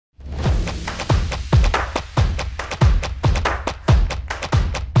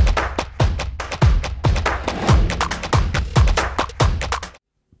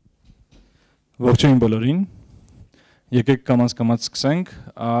Ողջույն բոլորին, եկեք կամաց սկսենք,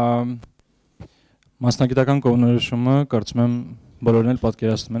 մասնագիտական կողմնորոշումը կարծում եմ բոլորն էլ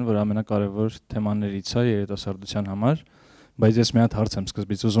պատկերացնում են, որ ամենակարևոր թեմաներից է երիտասարդության համար, բայց ես մի հատ հարց եմ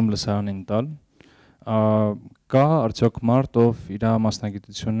սկզբից ուզում լսարանին տալ, կա արդյոք մարդ, ով իր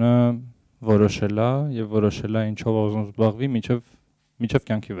մասնագիտությունը որոշել է եւ որոշել է ինչով ուզում զբաղվի մինչև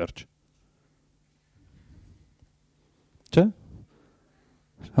կյանքի վերջ։ Չէ՞։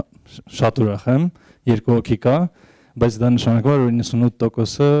 Շատ ուրախ եմ, երկու հոգի կա, բայց դա նշանակում է, որ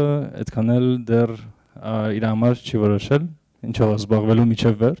 98%-ը այդքան էլ դեռ իր համար չի որոշել, ինչով զբաղվելու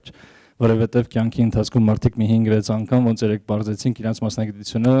մինչև վերջ, որովհետև կյանքի ընթացքում մարդիկ մի 5-6 անգամ ոնց երեք բարձեցինք, իրենց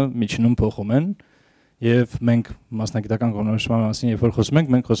մասնագիտությունը միջինում փոխում են, եւ մենք մասնագիտական կողմնորոշման մասին երբ որ խոսում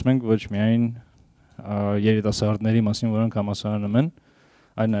ենք, մենք խոսում ենք ոչ միայն երիտասարդների մասին, որոնք համալսարանում են,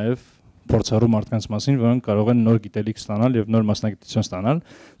 այլ նաեւ փորձառու մարդկանց մասին, որոնք կարող են նոր գիտելիք ստանալ եւ նոր մասնագիտություն ստանալ։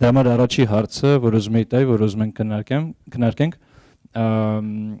 Դրա համար առաջի հարցը, որ ուզում եի տալ, որ ուզում ենք քննարկենք,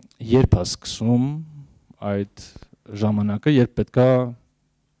 երբ է սկսում այդ ժամանակը, երբ պետքա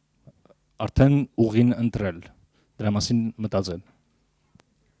արդեն ուղին ընտրել, դրա մասին մտածել։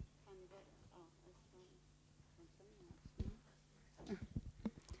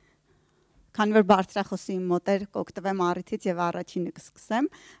 Քանի որ բարձրախոսի մոտ էր կօգտվեմ առիթից եւ առաջինը կսկսեմ,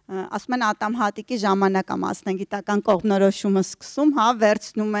 ասում են ատամ հատիկի ժամանակա մասնագիտական կողմնորոշումը սկսում, հա,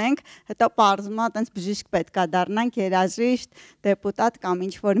 վերցնում ենք, հետո պարզվում է, այտենց բժիշկ պետքա դառնանք, երաժիշտ, դեպուտատ կամ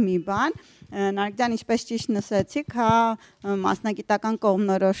ինչ-որ մի բան։ Նարեկ ջան, ինչպես ճիշտ նշեցիք, հա, մասնագիտական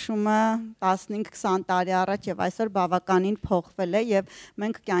կողմնորոշումը 15-20 տարի առաջ եւ այսօր բավականին փոխվել է եւ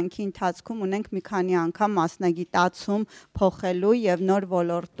մենք կյանքի ընթացքում ունենք մի քանի անգամ մասնագիտացում փոխելու եւ նոր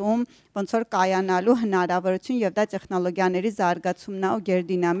ոլորտում ոնց որ կայանալու հնարավորություն եւ դա տեխնոլոգիաների զարգացումն է ու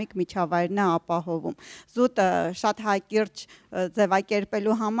գերդինամիկ միջավայրն է ապահովում։ Զուտ շատ հակիրճ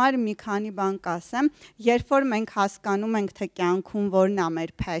ձևակերպելու համար մի քանի բան կասեմ, երբ որ մենք հասկանում ենք թե կյանքում որն է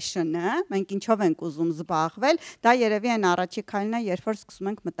մեր passion-ը, մենք ինչով ենք ուզում զբաղվել, դա երևի այն առաջի քայլն է, երբ որ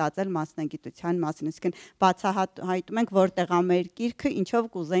սկսում ենք մտածել մասնագիտության մասին, այսինքն բացահայտում ենք որտեղ է մեր կիրքը, ինչով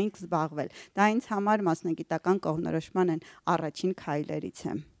կուզեինք զբաղվել։ Դա ինձ համար մասնագիտական կողմնորոշման այն առաջին քայլերից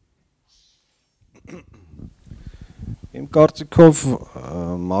է։ Իմ կարծիքով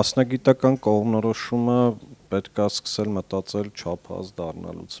մասնագիտական կողմնորոշումը պետք է սկսել մտածել չափահաս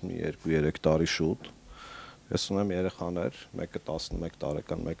դառնալուց մի 2-3 տարի շուտ։ Ես ունեմ երեխաներ, մեկը 11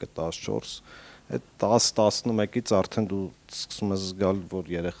 տարեկան, մեկը 14, այդ 10-11-ից արդեն դու սկսում ես զգալ,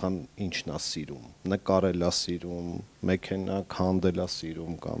 որ երեխան ինչն է սիրում, նկարել է սիրում, մեքենա քանդել է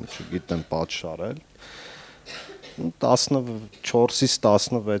սիրում կամ չգիտեմ պատշարել։ 14-ից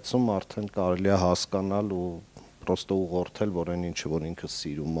 16-ում արդեն կարելի է հասկանալ ու պրոստը ուղղորդել, որ այն ինչը որ ինքը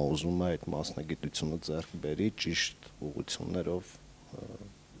սիրում է, ուզում է այդ մասնագիտությունը ձեռք բերի ճիշտ ուղղություններով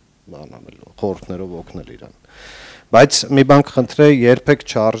բան անելու, խորհուրդներով օգնել իրան։ Բայց մի բան կխնդրեի, երբեք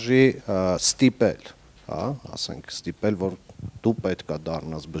չարժի ստիպել, հա, ասենք ստիպել, որ դու պետքա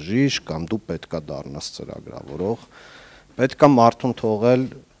դառնաս բժիշկ կամ դու պետքա դառնաս ծրագրավորող, պետքա մարդուն թողել,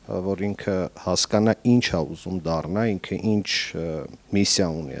 որ ինքը հասկանա ինչ է ուզում դառնա, ինքը ինչ միսիա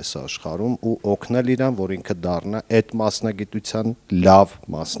ունի այս աշխարհում ու օգնել իրան, որ ինքը դառնա այդ մասնագիտության լավ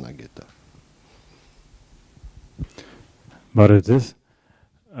մասնագետը։ Բարև ձեզ։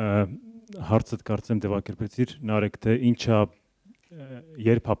 Հարցդ կարծեմ ձևակերպեցիր, Նարեկ, թե ինչա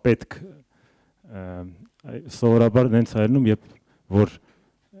երբ է պետք սովորաբար նենց այլնում,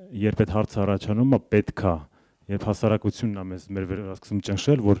 երբ այդ հարցը առաջանում է պետքա, երբ հասարակությունն է մեր վրա սկսում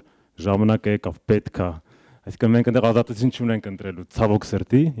ճնշել, որ ժամանակը եկավ պետքա, այսինքն մենք այնտեղ ազատություն չունենք ընտրելու, ցավոք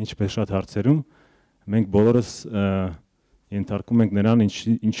սրտի, ինչպես շատ հարցերում, մենք բոլորս ենթարկում ենք նրան,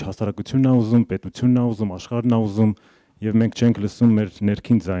 ինչ հասարակությունն է ուզում, պետությունն է ուզում, աշխարհն է ուզում, եւ մենք չենք լսում մեր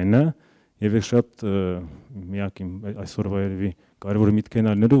ներքին ձայնը, եւ ես շատ միակ իմ այսօրվա երևի կարևոր միտք են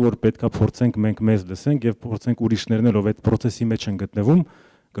ալնելու, որ պետքա փորձենք մենք մեզ լսենք եւ փորձենք ուրիշներն էլ ով այդ process-ի մեջ են գտնվում,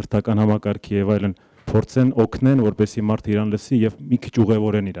 կրթական համակարգի եւ այլն, փորձեն օգնեն, որպեսզի մարդը իրան լսի եւ մի քիչ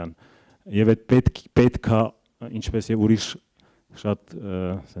ուղևորեն իրան։ Եվ այդ պետքա, ինչպես եւ ուրիշ շատ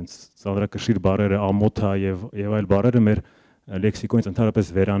ասենց ծանրակշիռ բառերը, ամոթա եւ այլ բառերը մեր լեքսիկոնից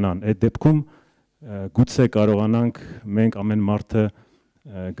ընդհանրապես վերանան։ Այդ դեպքում գուցե կարողանանք մենք ամեն մարդը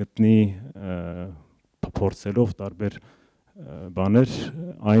գտնի փորձելով տարբեր բաներ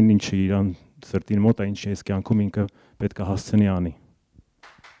այն ինչը իրան սրտին մոտ է, ինչի այս կյանքում ինքը պետք է հասցնի անի։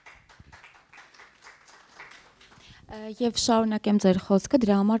 Եվ շարունակեմ ձեր խոսքը,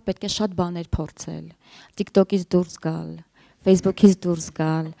 դրա համար պետք է շատ բաներ փորձել, TikTok-ից դուրս գալ, Facebook-ից դուրս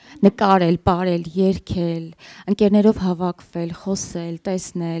գալ, նկարել, պարել, երգել, ընկերներով հավաքվել, խոսել,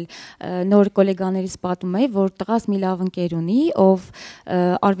 տեսնել, նոր գոլեգաներից պատմում էի, որ տղաս մի լավ ընկեր ունի, ով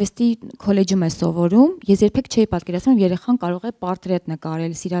արվեստի քոլեջում է սովորում, ես երբեք չէի պատկերացնում, երեխան կարող է պորտրետ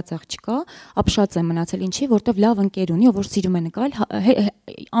նկարել, սիրած աղջկա, ապշած է մնացել, ինչի, որտեվ լավ ընկեր ունի, ով որ սիրում է նկարել,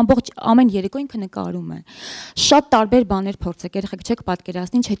 ամբողջ ամեն երեկո ինքը նկարում է։ Շատ տարբեր բաներ փորձեք, երեխեք չեք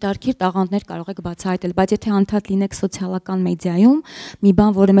պատկերացնի, ինչ հետարքիր տաղանդներ կարող եք բացահայտել, բայց եթե անդադ լինեք սոցիալական մեդիայում, մի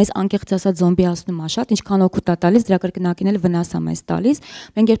բան, որը մեզ անկեղծ ասած զոմբիացնում է շատ, ինչքան օգուտ է տալիս, դրա կրկնակին էլ վնաս է մեզ տալիս,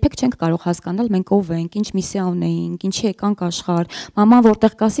 մենք երբեք չենք կարող հասկանալ մենք ով ենք, ինչ միսիա ունեինք, ինչի եկանք աշխարհ, մաման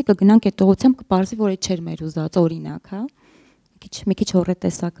որտեղ կասի կգնանք այդ ուղությամբ կպարզի, որ այդ չէր մեր ուզած, օրինակ, հա։ Մի քիչ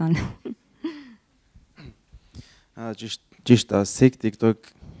հոռետեսական։ Ճիշտ ասեք, TikTok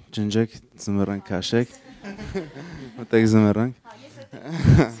ջնջեք, զմռանք քաշեք։ Մտեք զմռանք։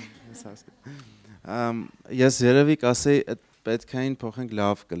 Ես երևի կասեի այդ պետքային փոխենք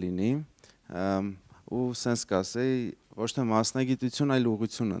լավ կլինի ու սենց կասեի ոչ թե մասնագիտություն, այլ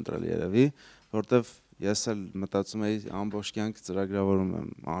ուղղություն ընտրել երևի, որտեվ ես էլ մտածում էի ամբողջ կյանք ծրագրավորում եմ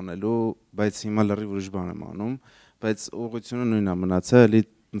անելու, բայց հիմա լրիվ ուրիշ բան եմ անում, բայց ուղղությունը նույնն է մնացել, էլի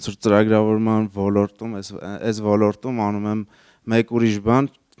ոնց որ ծրագրավորման ոլորտում, այս ոլորտում անում եմ մեկ ուրիշ բան,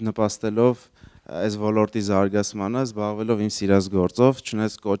 նպաստելով այս ոլորտի զարգացմանը, զբաղվելով իմ սիրած գործով,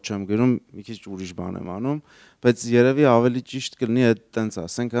 չնայած կոդ չեմ գրում, մի քիչ ուրիշ բան եմ անում, բայց երևի ավելի ճիշտ կլինի այդ տենց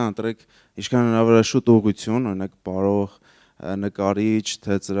ասենք, հա, ընտրեք ինչքան հնարավոր է շուտ ուղղություն, օրինակ բարող, նկարիչ,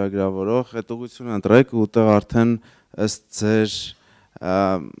 թե ծրագրավորող, այդ ուղղությունը ընտրեք ու ուտեղ արդեն ըստ ձեր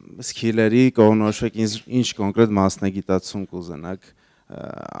սկիլերի կողմնորոշեք ինչ կոնկրետ մասնագիտացում կուզենաք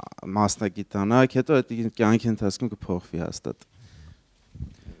մասնագիտանաք, հետո այդ կյանքի ընթացքում կփոխվի հաստատ։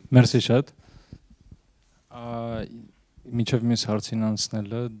 Մերսի շատ։ Միջև մյուս հարցին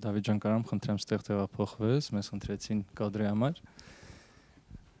անցնելը, Դավիթ ջան, կարամ խնդրեմ ստեղ տեղափոխվես, մեզ խնդրեցին կադրի համար։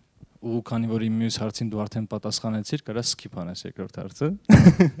 Ու քանի որ իմ մյուս հարցին դու արդեն պատասխանեցիր, կարա skip անես երկրորդ հարցը,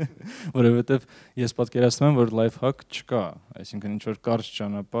 որովհետև ես պատկերացնում եմ, որ life hack չկա, այսինքն ինչ որ կարճ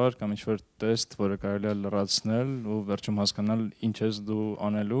ճանապարհ կամ ինչ որ տեստ, որը կարելի է լրացնել ու վերջում հասկանալ ինչ ես դու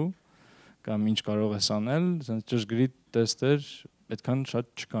անելու կամ ինչ կարող ես անել, ասենց ճշգրիտ տեստեր այդքան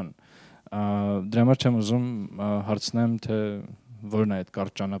շատ չկան։ Դրա համար չեմ ուզում հարցնեմ, թե որն է այդ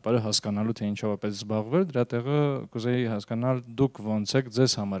կարճ ճանապարհը հասկանալու, թե ինչով է պետք զբաղվել, դրա տեղը կուզեի հասկանալ դուք ոնց եք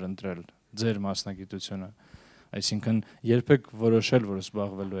ձեզ համար ընտրել ձեր մասնագիտությունը, այսինքն երբեք որոշել, որ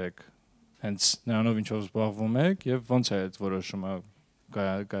զբաղվելու եք հենց նրանով ինչով զբաղվում եք եւ ոնց է այդ որոշումը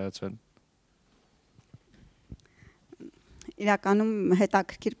կայացվել։ Իրականում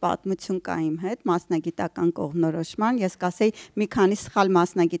հետաքրքիր պատմություն կա իմ հետ մասնագիտական կողմնորոշման, ես կասեի մի քանի սխալ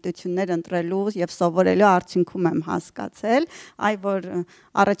մասնագիտություններ ընտրելու եւ սովորելու արդյունքում եմ հասկացել, այ որ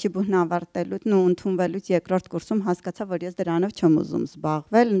առաջի բուհն ավարտելուց ու ընդունվելուց երկրորդ կուրսում հասկացա, որ ես դրանով չեմ ուզում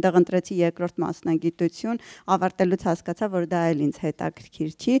զբաղվել, այնտեղ ընտրեցի երկրորդ մասնագիտություն, ավարտելուց հասկացա, որ դա էլ ինձ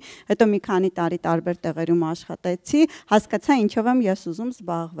հետաքրքիր չի, հետո մի քանի տարի տարբեր տեղերում աշխատեցի, հասկացա ինչով եմ ես ուզում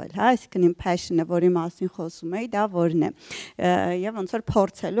զբաղվել, հա, այսինքն իմ passion-ը, որի մասին խոսում էի, դա որն է։ Եվ ոնց որ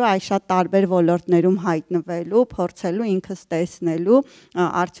փորձելու այ շատ տարբեր ոլորտներում հայտնվելու, փորձելու ինքս տեսնելու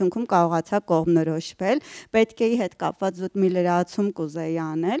արդյունքում կարողացա կողմնորոշվել, պետք է հետ կապված զուտ մի լրացում կուզեի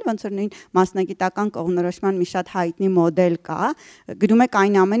անել, ոնց որ նույն մասնագիտական կողմնորոշման մի շատ հայտնի մոդել կա, գրում եք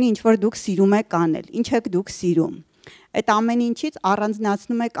այն ամենը, ինչ որ դուք սիրում եք անել, ինչ եք դուք սիրում։ Այդ ամեն ինչից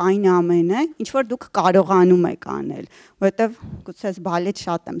առանձնացնում եք այն ամենը, ինչ որ դուք կարողանում եք անել, որովհետև գուցե ես բալետ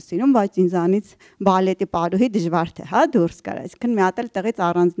շատ եմ սիրում, բայց ինձանից բալետի պարուհի դժվար թե, հա, դուրս գար, այսինքն մի հատ էլ տեղից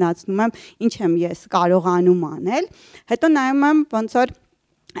առանձնացնում եմ, ինչ եմ ես կարողանում անել, հետո նայում եմ ոնց որ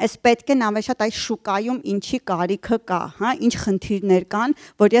Այս պետք է նավեշատ այս շուկայում ինչի կարիքը կա, հա, ինչ խնդիրներ կան,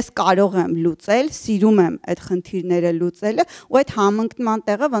 որ ես կարող եմ լուծել, սիրում եմ այդ խնդիրները լուծելը, ու այդ համընկնման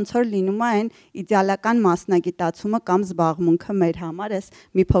տեղը ոնց որ լինում է այն իդեալական մասնագիտացումը կամ զբաղմունքը մեր համար, այս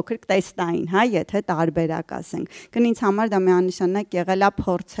մի փոքրիկ տեստային, հա, եթե տարբերակ ասենք։ Կն ինձ համար դա միանշանակ եղել է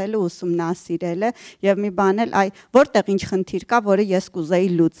փորձելը, ուսումնասիրելը եւ մի բան էլ, այ որտեղ ինչ խնդիր կա, որը ես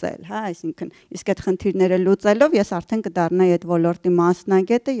կուզեի լուծել, հա, այսինքն իսկ այդ խնդիրները լուծելով ես արդեն կդառնայի այդ ոլորտի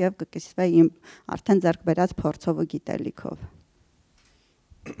մասնագետ եւ կկիսվեի իմ արդեն ձեռք բերած փորձով ու գիտելիքով։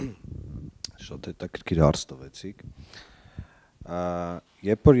 Շատ հետաքրքիր հարց տվեցիք։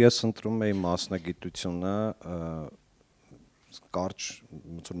 Երբ որ ես ընտրում էի մասնագիտությունը, կարճ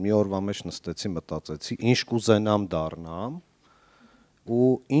ոնց որ մի օրվա մեջ նստեցի, մտածեցի, ինչ կուզենամ դառնամ ու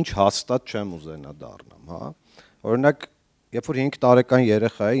ինչ հաստատ չեմ ուզենա դառնամ, հա։ Օրինակ, երբ որ 5 տարեկան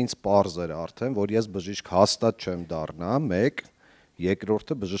երեխա է, ինձ պարզ էր արդեն, որ ես բժիշկ հաստատ չեմ դառնա, մեկ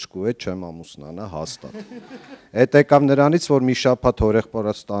Երկրորդը բժշկու չեմ ամուսնանա հաստատ։ Այդ եկավ նրանից, որ մի շաբաթ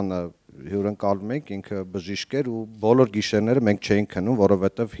հորեղբորած տանը հյուրընկալում էինք, ինքը բժիշկ էր ու բոլոր գիշերները մենք չէինք քնում,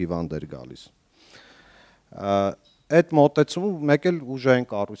 որովհետև հիվանդ էր գալիս։ Այդ մոտեցումը մեկ էլ ուժային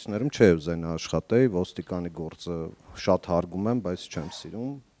կառույցներում չէ ուզեն աշխատեի, ոստիկանի գործը շատ հարգում եմ, բայց չեմ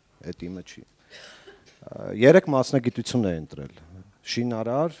սիրում, այդ իմը չի։ 3 մասնագիտություն է ընտրել.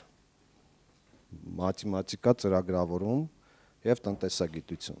 շինարար, մաթեմատիկա, ծրագրավորում եւ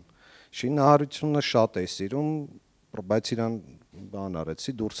տնտեսագիտություն։ Շինարարությունը շատ է սիրում, բայց իրան բան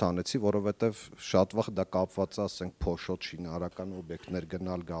արեցի, դուրս անեցի, որովհետեւ շատ վաղ դա կապված է, ասենք, փոշոտ շինարարական օբյեկտներ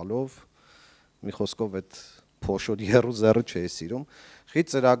գնալ գալով, մի խոսքով այդ փոշոտ երուզերը չէի սիրում։ Խի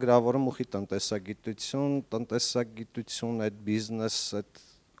ծրագրավորում ու խի տնտեսագիտություն, այդ բիզնես,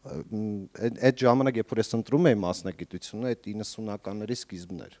 այդ ժամանակ երբ որ ես ընտրում էի մասնագիտությունը, այդ 90-ականների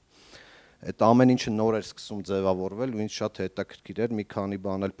սկիզբն էր։ Այդ ամեն ինչը նոր էր սկսում ձևավորվել ու ինձ շատ հետաքրքիր էր, մի քանի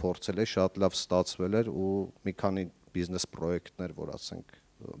բան էլ փորձել էի, շատ լավ ստացվել էր ու մի քանի բիզնես պրոյեկտներ, որ ասենք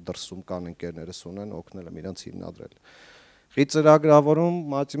դրսում կան ընկերներս ունեն, օգնել եմ իրանց հիմնադրել։ Խի ծրագրավորում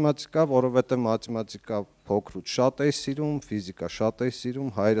մաթեմատիկա, որովհետև մաթեմատիկա փոքրուց շատ էի սիրում, ֆիզիկա շատ էի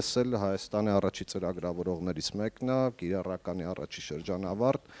սիրում, հայրս էլ Հայաստանի առաջի ծրագրավորողներից մեկն է, կիրառականի առաջի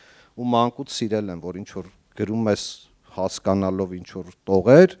շրջանավարտ ու մանկուց սիրել եմ, որ ինչ որ գրում ես հասկանալով ինչ որ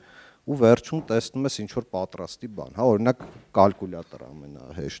տողեր ու վերջում տեսնում ես ինչ որ պատրաստի բան, հա, օրինակ կալկուլյատոր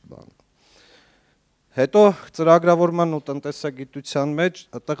ամենահեշտ բանը։ Հետո ծրագրավորման ու տնտեսագիտության մեջ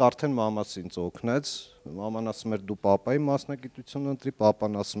այդտեղ արդեն մամաս ինձ օգնեց, մաման ասում էր դու պապայի մասնագիտությունը ընտրի,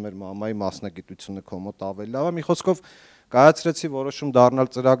 պապան ասում էր մամայի մասնագիտությունը քո մոտ ավելի լավ է, մի խոսքով կայացրեցի որոշում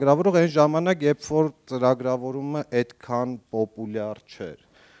դառնալ ծրագրավորող, այն ժամանակ երբ որ ծրագրավորումը այդքան պոպուլյար չէր։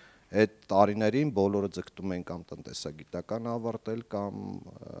 Այդ տարիներին բոլորը ձգտում էին կամ տնտեսագիտական ավարտել կամ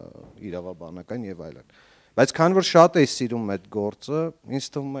իրավաբանական եւ այլն։ Բայց քանի որ շատ էի սիրում այդ գործը, ինձ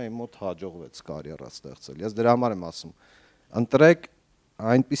թվում է իմ մոտ հաջողվեց կարիերա ստեղծել։ Ես դրա համար եմ ասում, ընտրեք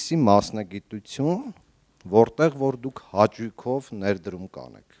այնպիսի մասնագիտություն, որտեղ որ դուք հաճույքով ներդրում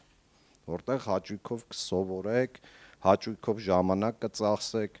կանեք, որտեղ հաճույքով կսովորեք, հաճույքով ժամանակ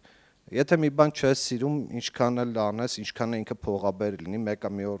կծախսեք։ Եթե մի բան չես սիրում, ինչքան էլ անես, ինչքան է ինքը փողաբեր լինի, մեկը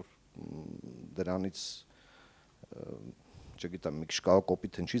մի օր դրանից չգիտեմ, մի քիչ կարող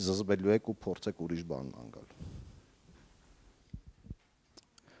կոպիտ հնչի, զզվելու եք ու փորձեք ուրիշ բան անգալ։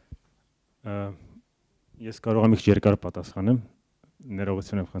 Ես կարող եմ մի քիչ երկար պատասխանեմ,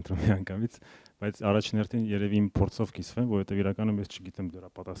 ներողություն եմ խնդրում միանգամից, բայց առաջին հերթին երևի իմ փորձով կիսվեմ, որովհետև իրականում ես չգիտեմ դրա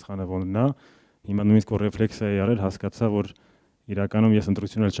պատասխանը ոնն է։ Հիմա նույնիսկ որ ռեֆլեքսիա էի արել, հասկացա, որ իրականում ես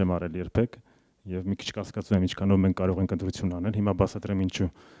ընտրություն էլ չեմ արել երբեք եւ մի քիչ կասկածում եմ ինչքանով մենք կարող ենք ընտրություն անել։ Հիմա բացատրեմ ինչու։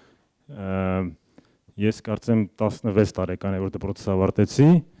 Ես կարծեմ 16 տարեկան եմ որ դպրոցս ավարտեցի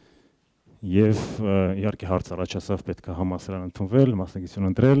եւ իհարկե հարց առաջացավ պետք է համալսարան ընդունվել, մասնագիտություն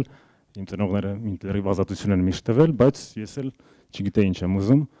ընտրել, իմ ծնողները ինտելեկտուալ ազատություն են միշտ տվել, բայց ես էլ չգիտեի ինչ եմ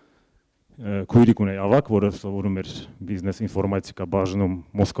ուզում։ Քույրիկ ունեի ավակ, որը սովորում էր բիզնես ինֆորմատիկա բաժնում,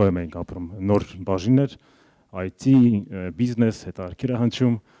 Մոսկվայում էինք ապրում, նոր բաժին էր, IT, բիզնես, հետաքրքիր է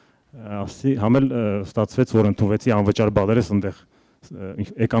հնչում, ասի համել ստացվեց, որ ընդունվեցի անվճար բալերս այնտեղ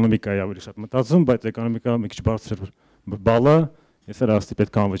էկոնոմիկայի ավելի շատ մտածում, բայց էկոնոմիկա մի քիչ բարձր բալը, ես էլ ասի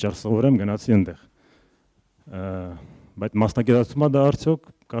պետք է անվճար սովորեմ, գնացի այնտեղ։ Բայց մասնագիտացումը դա արդյոք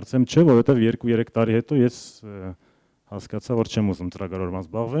կարծեմ չէ, որովհետև 2-3 տարի հետո ես հասկացա, որ չեմ ուզում ծրագրավորման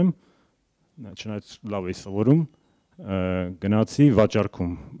զբաղվեմ, չնայած լավ էի սովորում, գնացի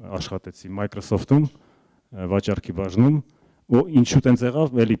վաճառքում, աշխատեցի Microsoft-ում, վաճառքի բաժնում, ու ինչու տենց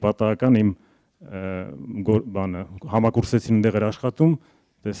եղավ, էլի պատահական իմ բանը համակուրսեցին այնտեղ էր աշխատում,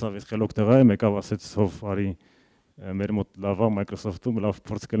 տեսավ ես խելոք տղա եմ, եկավ ասեց հով արի մեր մոտ լավ է Microsoft-ում, լավ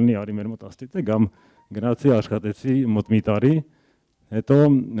փորձ կլինի, արի մեր մոտ աստիճան, գամ գնացի աշխատեցի մոտ մի տարի, հետո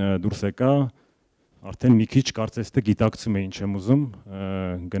դուրս եկա, արդեն մի քիչ կարծես թե գիտակցում էի ինչ եմ ուզում,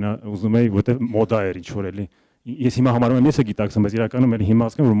 ուզում էի, որտեղ մոդա էր ինչ որ էլի։ Ես հիմա համարում եմ ես է գիտակցում, բայց իրականում էլի հիմա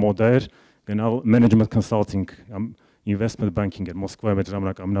ասում եմ որ մոդա էր գնալ management consulting, investment banking էր Մոսկվայում այդ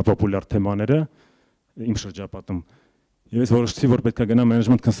ժամանակ ամենապոպուլյար թեմաները իմ շրջապատում։ Եվ ես որոշեցի, որ պետք է գնամ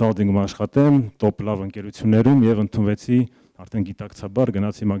management consulting-ում աշխատեմ, top լավ ընկերություններում եւ ընդունվեցի արդեն գիտակցաբար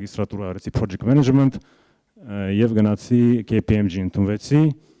գնացի մագիստրատուրա արեցի project management եւ գնացի KPMG ընդունվեցի,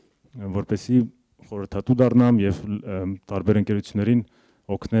 որպեսզի խորհրդատու դառնամ եւ տարբեր ընկերություններին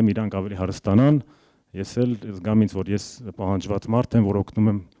օգնեմ իրանք ավելի հարստանան։ Ես էլ զգամ ինձ, որ ես պահանջված մարդ եմ, որ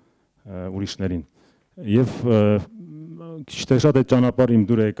օգնում եմ ուրիշներին։ Եվ քիչ թե շատ այդ ճանապարհը իմ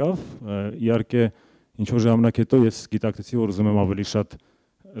դուր եկավ, իհարկե ինչ որ ժամանակ հետո ես գիտակցեցի, որ ուզում եմ ավելի շատ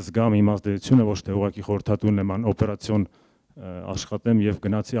զգամ իմ ազդեցությունը, ոչ թե ուղղակի խորհրդատու նման օպերացիոն աշխատեմ եւ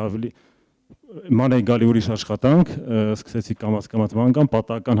գնացի ավելի ման էի գալի ուրիշ աշխատանք, սկսեցի կամաց ման կամ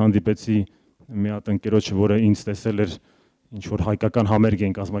պատահական հանդիպեցի մի հատ ընկերոջ, որը ինձ տեսել էր ինչ որ հայկական համերգ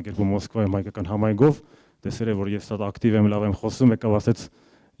են կազմակերպում Մոսկվայում հայկական համայնքով, տեսել է որ ես շատ ակտիվ եմ, լավ եմ խոսում, եկավ ասեց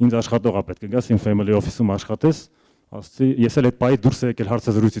ինձ աշխատողա պետք է գաս, իմ family office-ում աշխատես, ասացի, ես էլ այդ պահից դուրս եկել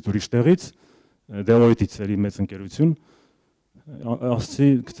հարցազրույցից ուրիշ տեղից, Deloitte-ից էլի մեծ ընկերություն, ասացի,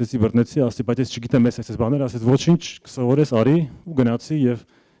 գցեցի բռնեցի, ասացի, բայց ես չգիտեմ ես այս բաները, ասեց ոչինչ, կսովորես, արի ու գնացի եւ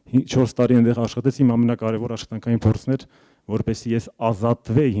 4 տարի այնտեղ աշխատեցի, իմ ամենակարևոր աշխատանքային փորձն էր, որպեսզի ես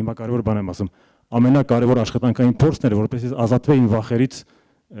ազատվեի, հիմա կարևոր բան եմ ասում, ամենակարևոր աշխատանքային փորձն էր, որպեսզի ես ազատվեի իմ վախերից,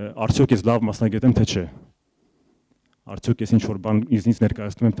 արդյոք ես լավ մասնագետ եմ թե չէ։ Արդյոք ես ինչ որ բան ինձ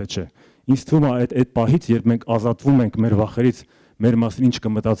ներկայացնում եմ թե չէ։ Ինձ թվում է այդ պահից, երբ մենք ազատվում ենք մեր վախերից, մեր մասին ինչ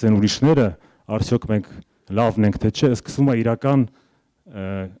կմտածեն ուրիշները, արդյոք մենք լավն ենք թե չէ, սկսում է իրական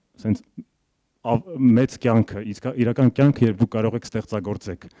sense մեծ կյանքը, իսկ իրական կյանքը երբ դու կարող եք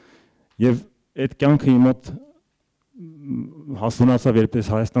ստեղծագործեք։ Եվ այդ կյանքը իմ մոտ հասունացավ, երբ ես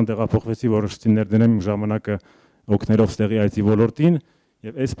Հայաստան տեղափոխվեցի, որոշեցի ներդնեմ իմ ժամանակը օգներով ստեղի IT ոլորտին,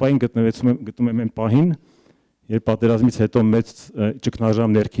 եւ այս պահին գտնում եմ այն պահին, երբ պատերազմից հետո մեծ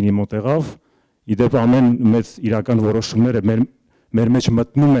ճգնաժամ ներքինի մոտ եղավ, իդեպ ամեն մեծ իրական որոշումները մեր մեջ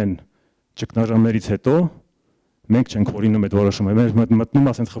մտնում են ճգնաժամներից հետո, մենք չենք օրինում այդ որոշումը, մեր մտնում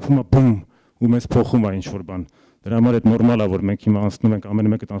է, ասենց խփում է, բում, ու մեզ փոխում է ինչ-որ բան։ Դրա համար այդ նորմալ է, որ մենք հիմա անցնում ենք, ամեն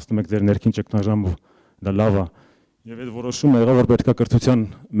մեկը անցնում եք ձեր ներքին ճգնաժամով, դա լավ է։ Եվ այդ որոշումը եղավ, որ պետք է կրթության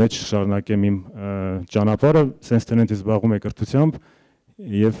մեջ շարունակեմ իմ ճանապարհը, sense tenant-ից զբաղվում եմ կրթությամբ,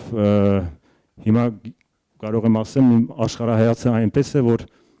 եւ հիմա կարող եմ ասեմ, իմ աշխարհայացը այնպես է, որ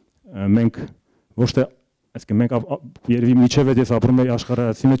մենք ոչ թե, այսինքն մենք երևի միջև ես ապրում եմ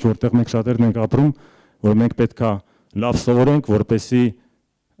աշխարհայացի մեջ, որտեղ մենք շատերն ենք ապրում, որ մենք պետքա լավ սովորենք, որպեսզի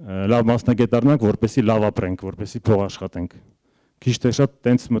լավ մասնագետ դառնանք, որպեսզի լավ ապրենք, որպեսզի փող աշխատենք։ Քիչ թե շատ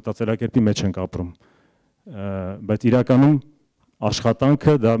տենց մտածելակերպի մեջ ենք ապրում։ Բայց իրականում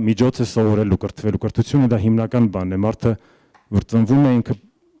աշխատանքը դա միջոց է սովորելու, կրթվելու, կրթությունը դա հիմնական բանն է։ Մարդը որ ծնվում է ինքը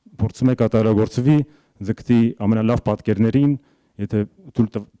փորձում է կատարելագործվի, ձգտի ամենալավ պատկերներին, եթե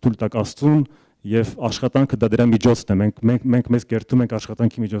թույլ տակ Աստծուն, եւ աշխատանքը դա դրա միջոցն է։ Մենք մեզ կերտում ենք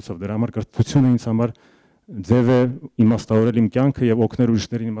աշխատանքի միջոցով։ Դրա համար կրթությունը ինձ համար ձև է իմաստավորել իմ կյանքը եւ օգնել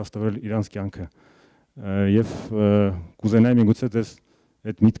ուրիշներին իմաստավորել իրանց կյանքը։ Եվ կուզենայի միգուցե ձեզ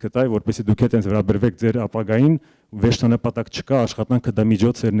այդ միտքը տայ, որպեսզի դուք այդպես վերաբերվեք ձեր ապագային, վերջնանպատակ չկա, աշխատանքը դա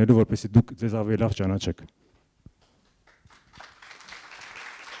միջոց է ելնելու, որպեսզի դուք ձեզ ավելի լավ ճանաչեք։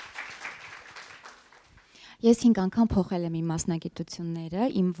 Ես 5 անգամ փոխել եմ իմ մասնագիտությունները,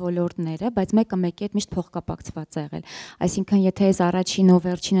 իմ ոլորտները, բայց մեկը հետ միշտ փոխկապակցված է եղել։ Այսինքն, եթե ես առաջին ու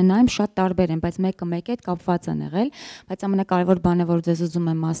վերջինը նայեմ, շատ տարբեր են, բայց մեկը հետ կապված են եղել, բայց ամենակարևոր բանը, որ ձեզ ուզում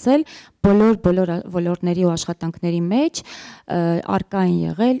եմ ասել, բոլոր ոլորտների ու աշխատանքների մեջ արկա են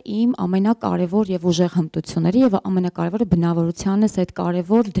եղել իմ ամենակարևոր եւ ուժեղ հմտությունները եւ ամենակարևորը բնավորությանս այդ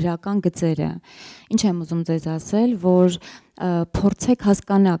կարևոր դրական գծերը։ Ինչ եմ ուզում ձեզ ասել, որ փորձեք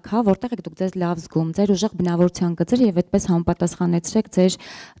հասկանաք, հա, որտեղ եք դուք ձեզ լավ զգում, ձեր ուժեղ բնավորության գծերը եւ այդպես համապատասխանեցրեք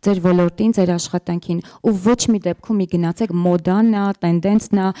ձեր ոլորտին, ձեր աշխատանքին ու ոչ մի դեպքում մի գնացեք մոդան է,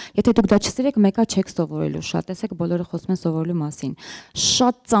 տենդենսն է, եթե դուք դա չսիրեք, մեկա չեք սովորելու, շատ տեսեք բոլորը խոսում են սովորելու մասին։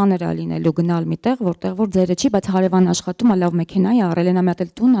 Շատ ծանր է լինելու գնալ միտեղ, որտեղ որ ձերը չի, բայց հարևան աշխատում է, լավ մեքենա է առել, նա մի հատ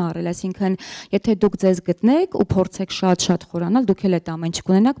էլ տուն է առել, այսինքն եթե դուք ձեզ գտնեք ու փորձեք շատ խորանալ, դուք էլ այդ ամեն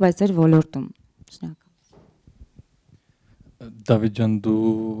չկունենաք, բայց ձեր ոլորտում։ Շնորհակալ։ Դավիթ ջան,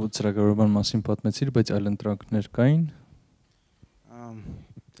 դու ծրագրավորման մասին պատմեցիր, բայց այլ ընտրանքներ կային։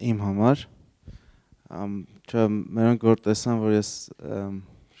 Իմ համար չէ, մենակ որ տեսան, որ ես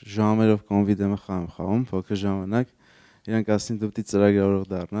ժամերով կոնվիդեմը խաղում, փոքր ժամանակ, իրանք ասին դու պիտի ծրագրավորող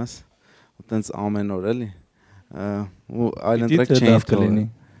դառնաս, ու տենց ամեն օր էլի, ու այլ ընտրանք չէին թողնում։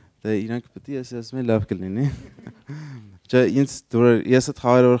 Դե իրանք պիտի ես ասում եմ լավ կլինի։ Չէ, ինձ ես այդ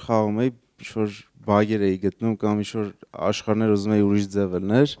խաղերը որ խաղում էի, ինչ-որ բագեր էի գտնում կամ ինչ-որ աշխարհներ ուզում էի ուրիշ ձև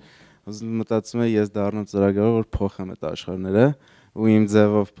լներ, մտածում էի ես դառնամ ծրագրավորող, որ փոխեմ այդ աշխարհները ու իմ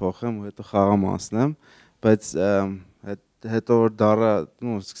ձևով փոխեմ ու հետո խաղամ անցնեմ, բայց հետո որ դառա,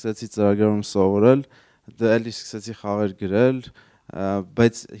 սկսեցի ծրագրավորում սովորել, դե էլի սկսեցի խաղեր գրել,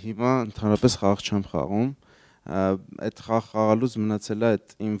 բայց հիմա ընդհանրապես խաղ չեմ խաղում, այդ խաղ խաղալուց մնացել է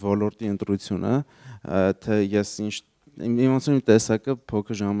այդ իմ ոլորտի ընտրությունը, թե ես ինչ իմ տեսակը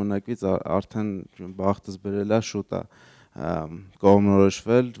փոքր ժամանակից արդեն բախտս բերել է շուտ է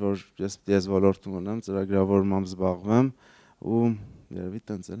կողմնորոշվել, որ ես ոլորտում ունեմ, ծրագրավորմամբ զբաղվեմ ու երևի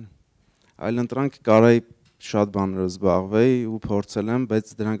տենց էլ։ Այլ ընտրանք կարայի շատ բաներով զբաղվեի ու փորձել եմ,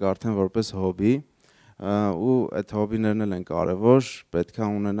 բայց դրանք արդեն որպես հոբի ու այդ հոբիներն էլ են կարևոր, պետք է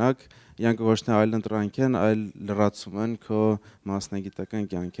ունենաք, իրանք ոչ թե այլ ընտրանք են, այլ լրացում են քո մասնագիտական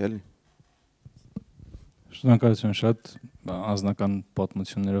կյանքի էլի։ Շնորհակալություն շատ անձնական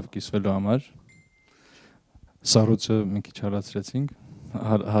պատմություններով կիսվելու համար։ Սառույցը մի քիչ հալածրեցինք,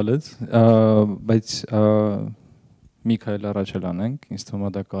 հալեց, բայց մի քայլ առաջ անենք, ինձ թվում է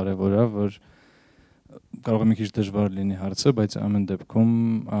դա կարևոր է, որ կարող է մի քիչ դժվար լինի հարցը, բայց ամեն դեպքում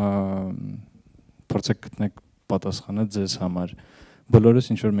փորձեք գտնեք պատասխանը ձեզ համար։ Բոլորս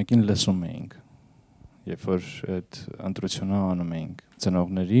ինչ որ մեկին լսում էինք, երբ որ այդ ընտրությունը անում էինք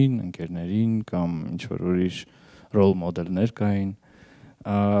ծնողներին, ընկերներին կամ ինչ որ ուրիշ ռոլ մոդելներ կային,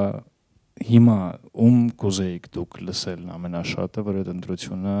 հիմա ում կուզեիք դուք լսել ամենաշատը, որ այդ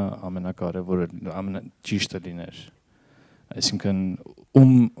ընտրությունը ամենակարևորը, ամենաճիշտը լիներ։ Այսինքն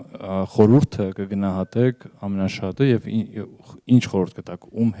ում խորհուրդը կգնահատեք ամենաշատը եւ ինչ խորհուրդ կտաք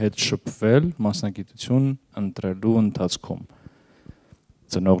ում հետ շփվել մասնագիտություն ընտրելու ընթացքում։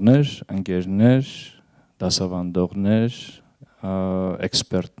 Ծնողներ, ընկերներ, դասավանդողներ,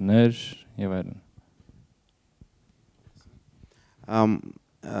 էքսպերտներ եւ այլն։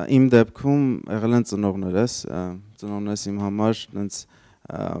 Իմ դեպքում եղել են ծնողներս իմ համար այնց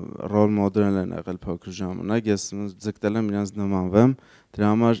ռոլ մոդել են եղել փոքր ժամանակ, ես ձգտել եմ իրենց նմանվեմ,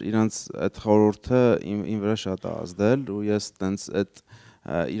 դրա համար իրենց այդ խորհուրդը իմ վրա շատ է ազդել ու ես տենց այդ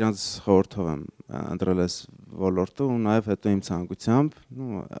իրենց խորհրդով եմ ընտրել այս ոլորտը ու նաև հետո իմ ցանկությամբ,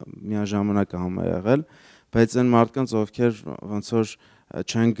 միաժամանակ համ է եղել, բայց այն մարդկանց ովքեր ոնց որ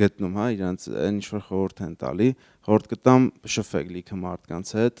չեն գտնում, հա, իրենց այն ինչ որ խորհուրդ են տալի, խորհուրդ կտամ շփվեք լիքը մարդկանց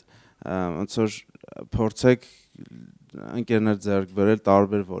հետ, ոնց որ փորձեք ընկերներ ձեռք բերել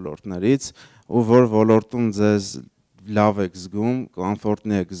տարբեր ոլորտներից ու որ ոլորտում ձեզ լավ եք զգում,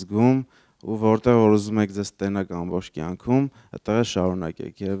 կոմֆորտնի եք զգում ու որտեղ որ ուզում եք ձեզ տենակ ամբողջ կյանքում, այդտեղ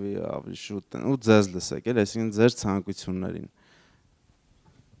շարունակեք եւ ավելի շուտ ու ձեզ լսեք, այսինքն ձեր ցանկություններին։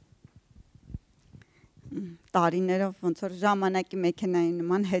 Տարիներով ոնց որ ժամանակի մեքենայի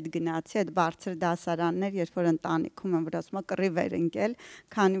նման հետ գնացի այդ բարձր դասարաններ, երբ որ ընտանիքում եմ, որ ասում եմ կռիվ էր ընկել,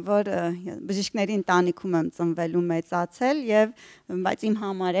 քանի որ բժիշկների ընտանիքում եմ ծնվել ու մեծացել եւ բայց իմ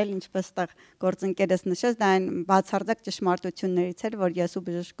համար էլ ինչպես տեղ գործընկերս նշեց, դա այն բացարձակ ճշմարտություններից էր, որ ես ու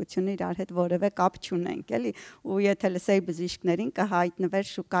բժշկությունը իրար հետ որևէ կապ չունենք, էլի, ու եթե լսեի բժիշկներին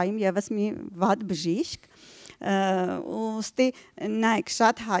կհայտնվեր շուկայում եւս մի վատ բժիշկ ուստի նայեք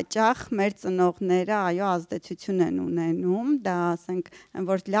շատ հաճախ մեր ծնողները այո ազդեցություն են ունենում, դա ասենք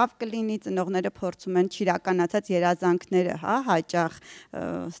որ լավ կլինի ծնողները փորձում են չիրականացած երազանքները, հա, հաճախ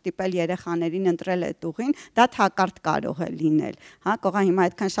ստիպել երեխաներին ընտրել այդ ուղին, դա թակարդ կարող է լինել, հա, կողա հիմա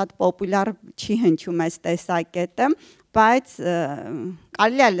այդքան շատ պոպուլյար չի հնչում այս տեսակետը, բայց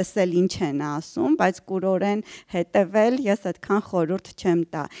կարելի է լսել ինչ են ասում, բայց կուրորեն հետևել ես այդքան խորհուրդ չեմ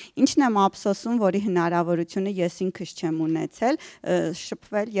տա։ Ինչն եմ ափսոսում, որի հնարավորությունը ես ինքս չեմ ունեցել,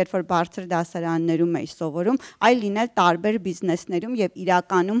 շփվել, երբ որ բարձր դասարաններում էի սովորում, այլ լինել տարբեր բիզնեսներում եւ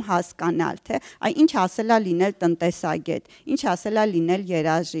իրականում հասկանալ, թե այ ինչ ասելա լինել տնտեսագետ, ինչ ասելա լինել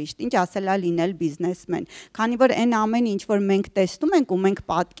երաժիշտ, ինչ ասելա լինել բիզնեսմեն։ Քանի որ այն ամենը, ինչ որ մենք տեսնում ենք ու մենք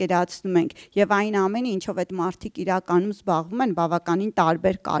պատկերացնում ենք, եւ այն ամենը, ինչով այդ մարդիկ իրականում զբաղվում են, բավականին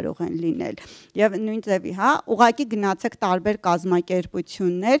տարբեր կարող են լինել։ Եվ նույն ձևի, հա, ուղղակի գնացեք տարբեր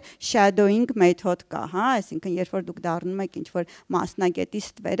կազմակերպություններ, shadowing մեթոդ կա, հա, այսինքն երբ որ դուք դառնում եք ինչ-որ մասնագետի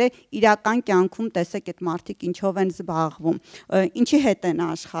ստվերը, իրական կյանքում տեսեք այդ մարդիկ ինչով են զբաղվում, ինչի հետ են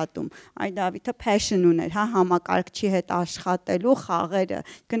աշխատում։ Այ Դավիթը passion ուներ, հա, համակարգչի հետ աշխատելու խաղերը,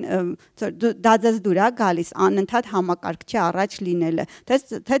 դա ձեզ դուր է գալիս անընդհատ համակարգչի առաջ լինելը։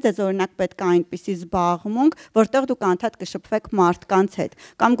 Թե ձեզ օրինակ պետք է այնպիսի զբաղմունք, որտեղ դուք անդադ կշփվեք մարդկանց հետ,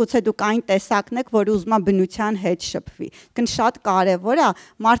 կամ գուցե դուք այն տեսակն եք, որ ուզում է բնության հետ շփվի։ Կն շատ կարևոր է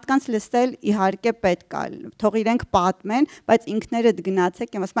մարդկանց լսել, իհարկե պետք է, թող իրենք պատմեն, բայց ինքներդ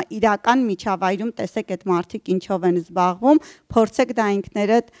գնացեք, եմ ասում եմ, իրական միջավայրում տեսեք այդ մարդիկ ինչով են զբաղվում, փորձեք դա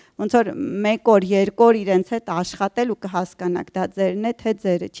ինքներդ ոնց որ 1 օր, 2 օր իրենց հետ աշխատել ու կհասկանաք դա ձերն է, թե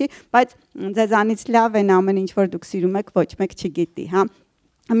ձերը չի, բայց ձեզանից լավ են ամեն ինչ որ դուք սիրում եք, ոչ մեկ չգիտի, հա։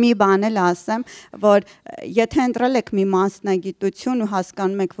 Մի բան էլ ասեմ, որ եթե ընտրել եք մի մասնագիտություն ու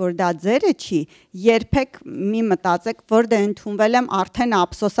հասկանում եք, որ դա ձերը չի, երբեք մի մտածեք, որ դե ընդունվել եմ, արդեն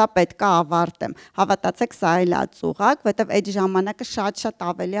ափսոսա պետք է ավարտեմ։ Հավատացեք, սա էլ է ծուղակ, որովհետև այդ ժամանակը շատ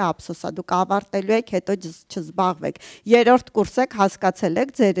ավելի ափսոսա։ Դուք ավարտելու եք, հետո չզբաղվեք։ 3-րդ կուրս եք, հասկացել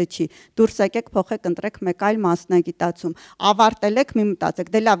եք, ձերը չի։ Դուրս եկեք, փոխեք, ընտրեք մեկ այլ մասնագիտացում։ Ավարտել եք, մի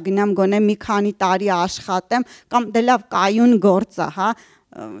մտածեք, դե լավ, գնամ գոնե մի քանի տարի աշխատեմ, կամ դե լավ, կայուն գործ է, հա։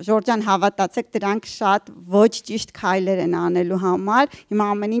 Ժորժան, հավատացեք, դրանք շատ ոչ ճիշտ քայլեր են անելու համար, հիմա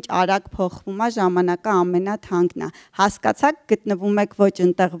ամեն ինչ արագ փոխվում է, ժամանակը ամենաթանկն է։ Հասկացաք, գտնվում եք ոչ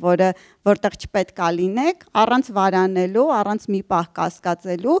այնտեղ, որտեղ չպետք է լինեք, առանց վարանելու, առանց մի պահ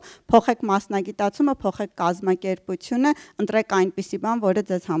կասկածելու, փոխեք մասնագիտացումը, փոխեք կազմակերպությունը, ընտրեք այնպիսի բան, որը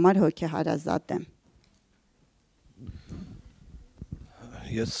ձեզ համար հոգեհարազատ է։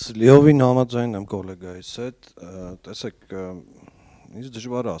 Ես լիովին համաձայն եմ գոլեգայիս հետ, տեսեք, ինձ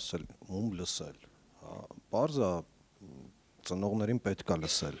դժվար է ասել, ում լսել, պարզ է ծնողներին պետք է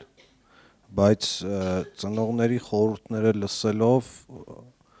լսել, բայց ծնողների խորհուրդները լսելով,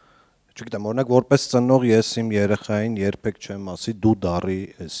 չգիտեմ, օրինակ որպես ծնող ես իմ երեխային երբեք չեմ ասի դու դառի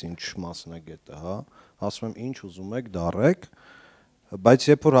ես ինչ մասնագետը, հա, ասում եմ ինչ ուզում եք դառեք, բայց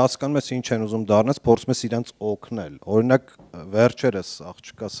երբ որ հասկանում ես ինչ են ուզում դառնաս, փորձում ես իրանց օգնել։ Օրինակ վերջերս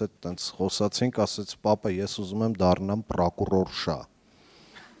աղջկաս հետ տենց խոսացինք, ասեց պապա ես ուզում եմ դառնամ պրոկուրորշա։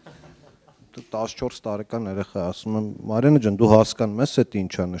 Դու 14 տարեկան երեխա ասում եմ Մարիանա ջան դու հասկանում ես դա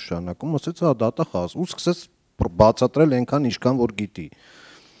ինչ է նշանակում, ասեց հա դատախազ ու սկսեց բացատրել այնքան ինչքան որ գիտի։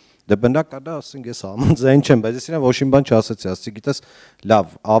 Դե բնական է ասենք ես համաձայն չեմ, բայց ես իրան ոչ մի բան չասեցի, ասեցի գիտես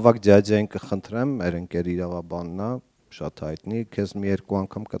լավ ավակ ջաջային կխնդրեմ, մեր ընկեր իրավաբանն է շատ հայտնի, քեզ մի երկու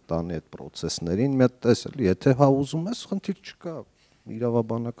անգամ կտանի այդ process-ներին, մի հատ տեսել, եթե հա ուզում ես, խնդիր չկա,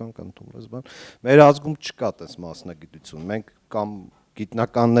 իրավաբանական կընդունես բան։ Մեր ազգում չկա տես մասնագիտություն, մենք կամ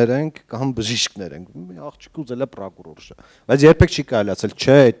գիտնականներ ենք, կամ բժիշկներ ենք, աղջիկ ուզել է պրոկուրորշա։ Բայց երբեք չի կարելի ասել,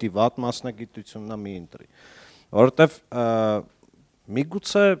 չէ, դա վատ մասնագիտությունն է, մի ընտրի։ Որովհետև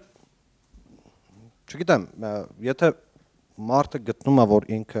միգուցե, չգիտեմ, եթե մարդը գտնում է,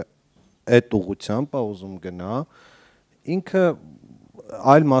 որ ինքը այդ ուղղությամբ է ուզում գնա, ինքը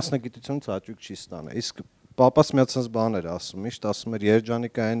այլ մասնագիտությունից հաճույք չի ստանա։ Իսկ պապաս մի հատ sense բան էր ասում, միշտ ասում էր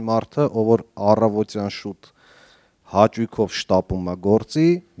երջանիկ է այն մարդը, ով որ առավոտյան շուտ հաճույքով շտապում է գործի,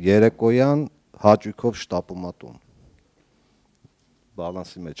 երեկոյան հաճույքով շտապում է տուն։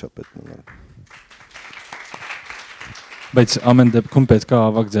 Բալանսի մեջ է պետք մնալ։ Բայց ամեն դեպքում պետք է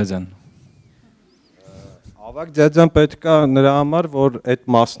ավակ ձեզան։ Ավակ ձեզան պետք է նրա համար, որ այդ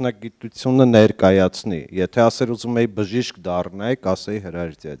մասնագիտությունը ներկայացնի։ Եթե ասեր ուզում էի բժիշկ դառնայ, ասեի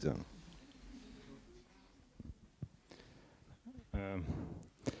Հրայր ձեզան։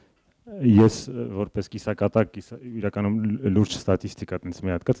 Ես որպես կիսակատակ իրականում լուրջ ստատիստիկա տենց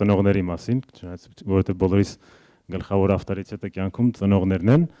մի հատ կա ծնողների մասին, որովհետև բոլորիս գլխավոր ավտորիտետը կյանքում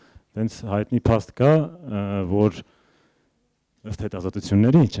ծնողներն են, տենց հայտնի փաստ կա, որ ըստ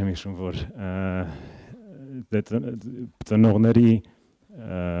հետազոտությունների, չեմ հիշում, որ ծնողների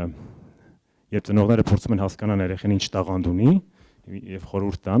երբ ծնողները փորձում են հասկանալ երեխան ինչ տաղանդ ունի եւ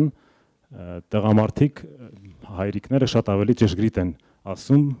խորհուրդ տան, տղամարդիկ հայրիկները շատ ավելի ճշգրիտ են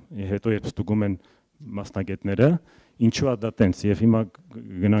ասում, հետո երբ ստուգում են մասնագետները, ինչու է դա տենց եւ հիմա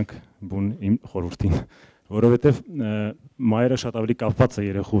գնանք բուն իմ խորհրդին, որովհետեւ մայրը շատ ավելի կապված է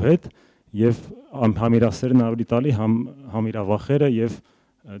երեխու հետ եւ համ իր ասերն ավելի տալի, համ իր վախերը եւ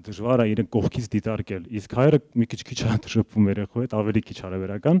դժվար է իրեն կողքից դիտարկել, իսկ հայրը մի քիչ է շփվում երեխու հետ, ավելի քիչ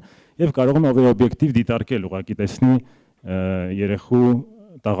հարաբերական եւ կարող է ավելի օբյեկտիվ դիտարկել, ուղղակի տեսնի երեխու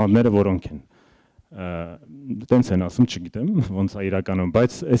տաղանդները որոնք են։ Տենց են ասում, չգիտեմ, ոնց է իրականում,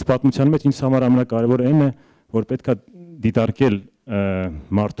 բայց այս պատմության մեջ ինձ համար ամենակարևորը այն է, որ պետք է դիտարկել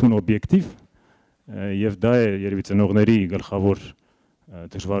մարդուն օբյեկտիվ եւ դա է երևի ծնողների գլխավոր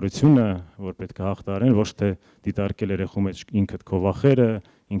դժվարությունը, որ պետք է հաղթահարեն, ոչ թե դիտարկել երեխու մեջ ինքդ քո վախերը,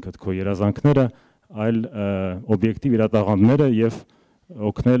 ինքդ քո երազանքները, այլ օբյեկտիվ իր տաղանդները եւ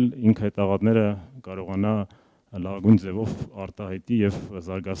օգնել ինքը այդ տաղանդները կարողանա լավագույն ձևով արտահայտի եւ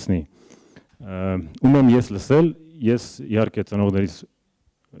զարգացնի։ Ում եմ ես լսել, ես իհարկե ծնողներից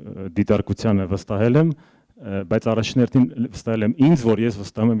դիտարկությանը վստահել եմ, բայց առաջին հերթին վստահել եմ ինձ, որ ես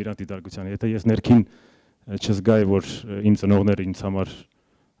վստահում եմ իրանց դիտարկությանը։ Եթե ես ներքին չզգայի, որ իմ ծնողները ինձ համար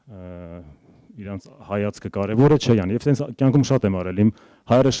իրանց հայացքը կարևոր է, չէ յան։ Եվ sense կյանքում շատ եմ արել։ Իմ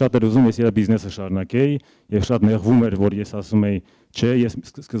հայրը շատ էր ուզում ես իր բիզնեսը շարունակեի եւ շատ նեղվում էր, որ ես ասում էի, չէ, ես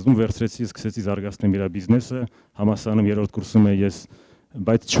սկզբում վերցրեցի, սկսեցի զարգացնել իր բիզնեսը, համալսարանում 3-րդ կուրսում էի ես,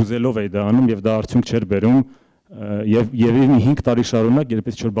 բայց չուզելով էի դա անում եւ դա արդյունք չէր բերում եւ 5 տարի շարունակ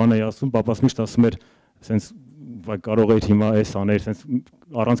երբ ես ինչ-որ բան էի ասում, պապաս միշտ ասում էր, sense կարող էր հիմա էս անել, sense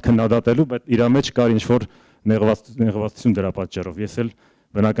առանց քննադատելու, բայց իր մեջ կար ինչ-որ նեղվածություն դրա պատճառով։ Ես էլ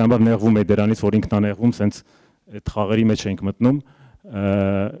բնականաբար նեղվում էի դրանից, որ ինքն է նեղվում, sense այդ խաղերի մեջ էինք մտնում։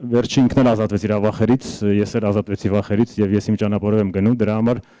 Վերջի ինքն էլ ազատվեց իր վախերից, ես էլ ազատվեցի վախերից եւ ես իմ ճանապարհով եմ գնում, դրա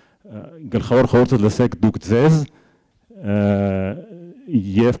համար գլխավոր խորհուրդը լսեք դուք ձեզ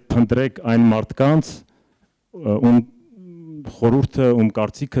եւ փնտրեք այն մարդկանց, ում խորհուրդը, ում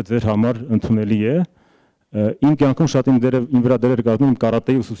կարծիքը ձեր համար ընդունելի է։ Իմ կյանքում շատ իմ վրա դեր էր կազմում իմ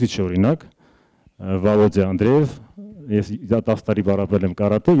կարատեի ուսուցիչը օրինակ, Վալոդիա Անդրեև, ես 10 տարի բարապել եմ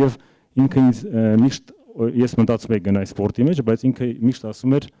կարատե եւ ինքը ինձ միշտ ես մտածում եի գնալ սպորտի մեջ, բայց ինքը միշտ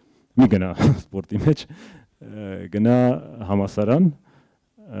ասում էր մի գնա սպորտի մեջ, գնա համասարան,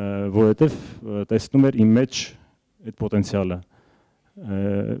 որովհետեւ տեսնում էր իմ մեջ այդ պոտենցիալը։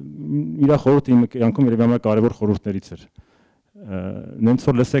 Իր խորհուրդը իմ կյանքում երևի ամենակարևոր խորհուրդներից էր։ նենց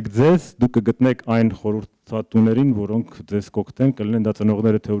որ լսեք ձեզ, դուք կգտնեք այն խորհրդատուներին, որոնք ձեզ կօգնեն, կլինեն դա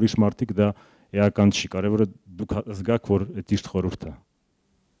ծնողները թե ուրիշ մարդիկ, դա էական չի, կարևորը դուք զգաք, որ այդ ճիշտ խորհուրդը։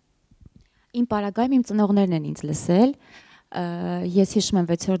 Իմ պարագայում իմ ծնողներն են ինձ լսել, ես հիշում եմ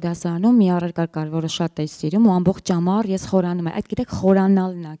 6-րդ դասարանում մի առարկա կար, որը շատ էի սիրում ու ամբողջ ժամանակ ես խորանում եմ։ Այդ գիտեք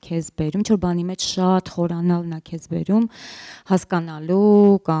խորանալն է քեզ բերում, ինչ որ բանի մեջ շատ խորանալն է քեզ բերում,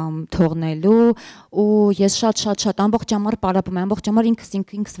 հասկանալու կամ թողնելու ու ես շատ ամբողջ ժամանակ պարապում եմ, ամբողջ ժամանակ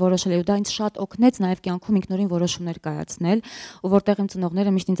ինքս որոշել եմ ու դա ինձ շատ օգնեց նաև կյանքում ինքնուրույն որոշումներ կայացնել ու որտեղ իմ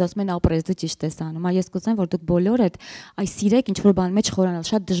ծնողները միշտ ինձ ասում են ապրես դու ճիշտ ես անում։ Ես կուզեմ որ դուք բոլորդ այ սիրեք ինչ որ բանի մեջ խորանալ,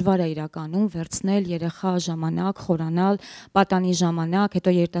 շատ դժվար է իրականում վերցնել երեխա ժամանակ խորանալ պատանի ժամանակ,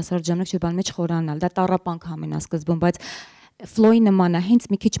 հետո երիտասարդ ժամանակ շուտ բան մեջ խորանալ, դա տառապանք ամենասկզբում, բայց ֆլոյի նման է, հենց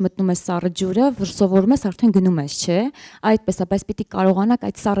մի քիչ մտնում ես սառը ջուրը, որ սովորում ես, արդեն գնում ես, չէ։ Այդպես է, բայց պիտի կարողանաք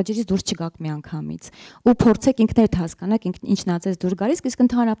այդ սառը ջրից դուրս չգաք միանգամից։ Ու փորձեք ինքներդ հասկանաք ինչն ա ձեզ դուր գալիս, իսկ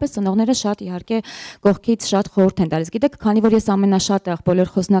ընդհանրապես ծնողները շատ իհարկե կողքից շատ խորհուրդ են տալիս։ Գիտեք, քանի որ ես ամենաշատը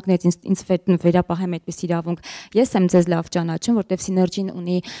բոլոր խոսնակներից ինձ վերապահեմ այդպես իրավունք, ես եմ ձեզ լավ ճանաչում, որտեվ Սիներգին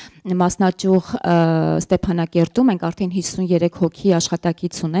ունի մասնաճյուղ Ստեփանակերտում, մենք արդեն 53 հոգի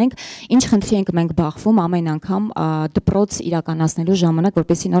աշխատակից ունենք։ Ինչ խնդրի ենք մենք բախվում ամեն անգամ դպրոց իրականացնելու ժամանակ,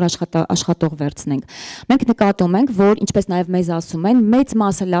 որպեսզի նոր աշխատող վերցնենք։ Մենք նկատում ենք, որ ինչպես նաև մեզ ասում են, մեծ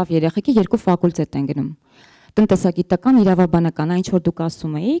մասը լավ երեխեքի երկու ֆակուլտետ են գնում։ Տնտեսագիտական, իրավաբանական, այն ինչ որ դուք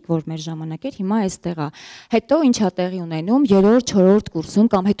ասում էիք, որ մեր ժամանակ էր, հիմա այստեղ է։ Հետո ինչա տեղի ունենում 3-րդ, 4-րդ կուրսում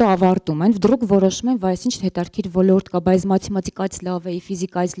կամ հետո ավարտում են, դրուկ որոշում են, վայս ինչ հետարքիր ոլորտ կա, բայց մաթեմատիկայից լավ է,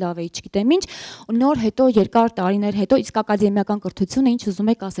 ֆիզիկայից լավ է, չգիտեմ ինչ, ու նոր հետո երկար տարիներ հետո իսկ ակադեմիական կրթությունը ինչ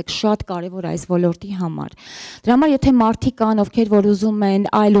ուզում եք ասեք, շատ կարևոր է այս ոլորտի համար։ Դրա համար եթե մարդիկ կան, ովքեր որ ուզում են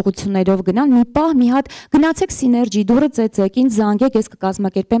այլ ուղղություններով գնան, մի պահ մի հատ գնացեք Սիներգի, դուրը ծեծեք, ինձ զանգեք, ես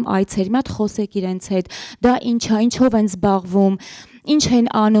կկազմակերպեմ այցեր, մի հատ խոսեք իրենց հետ։ Դա ինչ է, ինչով են զբաղվում, ինչ են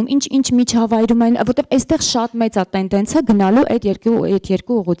անում, ինչ միջավայրում են, որտեղ այստեղ շատ մեծ է տենդենսը գնալու այդ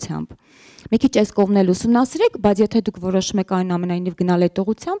երկու ուղղությամբ։ Մի քիչ այս կողմն էլ ուսումնասիրեք, բայց եթե դուք որոշում եք այնուամենայնիվ գնալ այդ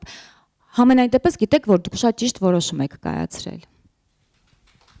ուղղությամբ, համենայն դեպս գիտեք, որ դուք շատ ճիշտ որոշում եք կայացրել։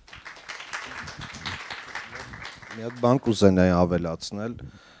 Մի հատ բան կուզենայի ավելացնել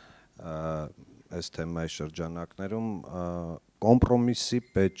այս թեմայի շրջանակներում կոմպրոմիսի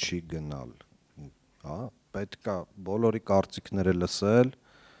պետք չի գնալ, հա, պետք է բոլորի կարծիքները լսել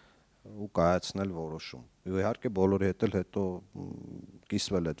ու կայացնել որոշում։ Ու իհարկե բոլորի հետ էլ հետո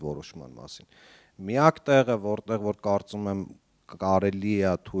կիսվել այդ որոշման մասին։ Միակ տեղը, որտեղ որ կարծում եմ կարելի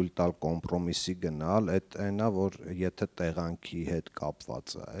է թույլ տալ կոմպրոմիսի գնալ, այդ այնա, որ եթե տեղանքի հետ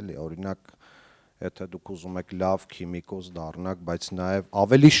կապված է, էլի, օրինակ եթե դուք ուզում եք լավ քիմիկոս դառնաք, բայց նաև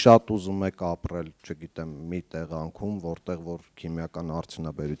ավելի շատ ուզում եք ապրել, չգիտեմ, մի տեղանքում, որտեղ որ քիմիական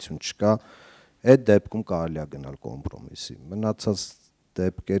արդյունաբերություն չկա, այդ դեպքում կարելի է գնալ կոմպրոմիսի, մնացած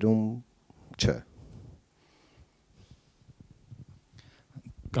դեպքերում չէ։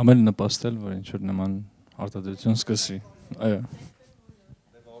 Կամ էլ նպաստել, որ ինչ-որ նման արտադրություն սկսի, այո։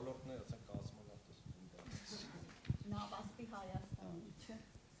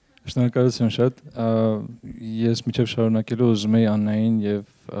 Շնորհակալություն շատ, ես միջև շարունակելու ուզում էի Աննային և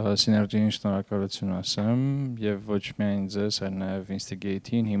Սիներգիին շնորհակալություն ասեմ և ոչ միայն ձեզ, այլ նաև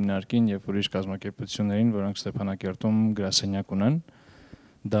Instigate-ին, հիմնարկին և ուրիշ կազմակերպություններին, որոնք Ստեփանակերտում գրասենյակ ունեն,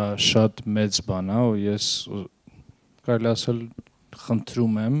 դա շատ մեծ բան է ու ես կարելի ասել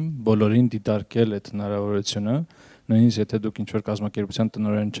խնդրում եմ բոլորին դիտարկել այդ հնարավորությունը, նույնիսկ եթե դուք ինչ-որ կազմակերպության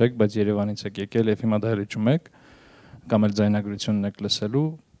տնօրեն չեք, բայց Երևանից եք եկել և հիմա դահլիճում եք, կամ էլ ձայնագրությունն եք լսելու,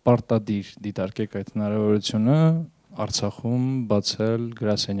 պարտադիր դիտարկեք այդ հնարավորությունը Արցախում բացել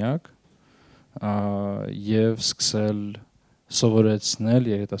գրասենյակ և սկսել սովորեցնել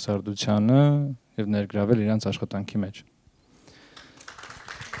երիտասարդությանը և ներգրավել իրանց աշխատանքի մեջ։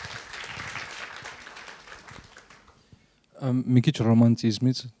 Մի քիչ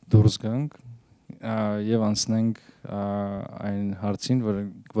ռոմանտիզմից դուրս գանք և անցնենք այն հարցին,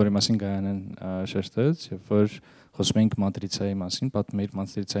 որի մասին Գայանեն շեշտեց, և որ խոսում էինք մատրիցայի մասին, պատմեիր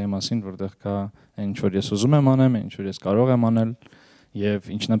մատրիցայի մասին, որտեղ կա այն ինչ որ ես ուզում եմ անեմ, այն ինչ որ ես կարող եմ անել և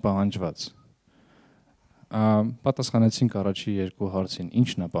ինչն է պահանջված։ Պատասխանեցինք առաջի երկու հարցին,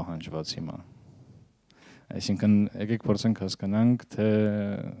 ինչն է պահանջված հիմա։ Այսինքն եկեք փորձենք հասկանանք, թե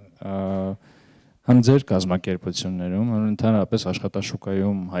համ ձեր կազմակերպություններում, համ ընդհանրապես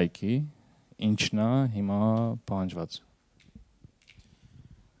աշխատաշուկայում Հայքի, ինչն է հիմա պահանջված։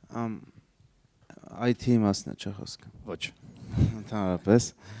 IT-ի մասն է չէ խոսքը։ Ոչ։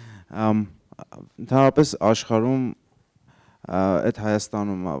 Ընդհանրապես աշխարհում այդ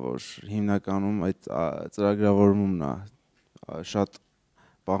Հայաստանում է, որ հիմնականում այդ ծրագրավորումն է շատ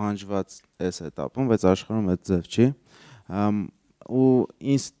պահանջված այս этаպում, բայց աշխարհում այդ ձև չի։ ու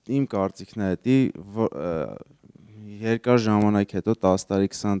իմ կարծիքն է դա երկար ժամանակ հետո 10 տարի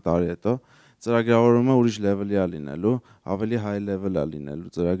 20 տարի հետո ծրագրավորումը ուրիշ լեվելի է լինելու, ավելի high level է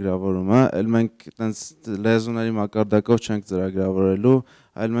լինելու ծրագրավորումը, այլ մենք այտենց լեզուների մակարդակով չենք ծրագրավորելու,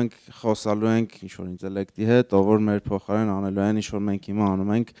 այլ մենք խոսալու ենք ինչ-որ ինտելեկտի հետ, ով որ մեր փոխարեն անելու են ինչ-որ մենք հիմա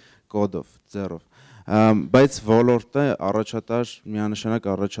անում ենք կոդով, ձեռով։ Բայց ոլորտը առաջատար,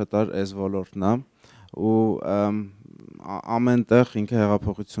 միանշանակ առաջատար այս ոլորտն է, ու ամենտեղ ինքը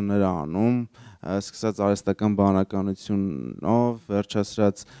հեղափոխություններ է անում, սկսած արհեստական բանականությունով,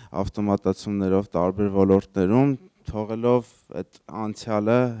 վերջացրած ավտոմատացումներով տարբեր ոլորտներում, թողելով այդ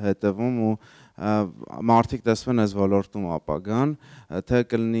անցյալը հետևում ու մարդիկ տեսվեն այս ոլորտում ապագան, թե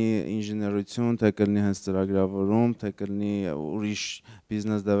կլինի ինժեներություն, թե կլինի հենց ծրագրավորում, թե կլինի ուրիշ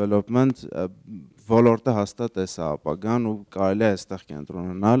business development, ոլորտը հաստատ էս է ապագան ու կարելի է այստեղ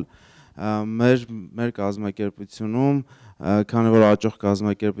կենտրոնանալ։ Մեր կազմակերպությունում, քանի որ աճող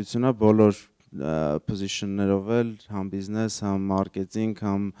կազմակերպություն է, բոլոր position-ներով էլ, համ բիզնես, համ մարքեթինգ,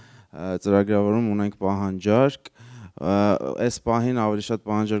 համ ծրագրավորում ունենք պահանջարկ, այս պահին ավելի շատ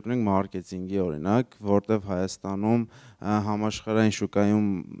պահանջարկ ունենք մարքեթինգի օրինակ, որտեղ Հայաստանում համաշխարհային շուկայում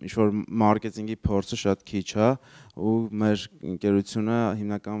ինչ-որ մարքեթինգի փորձը շատ քիչ է ու մեր ընկերությունը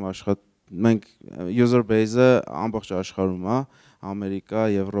հիմնականում մենք user base-ը ամբողջ աշխարհում է, Ամերիկա,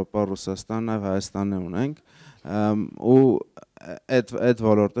 Եվրոպա, Ռուսաստան, նաև Հայաստանը ունենք ու այդ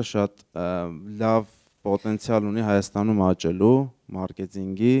ոլորտը շատ լավ պոտենցիալ ունի Հայաստանում աճելու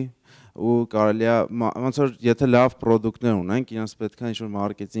մարքեթինգի ու կարելի է ոնց որ եթե լավ պրոդուկտներ ունենք, իրենց պետք է ինչ-որ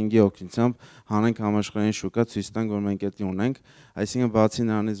մարքեթինգի օգնությամբ հանենք համաշխարհային շուկա, ցույց տանք, որ մենք դա ունենք, այսինքն բացի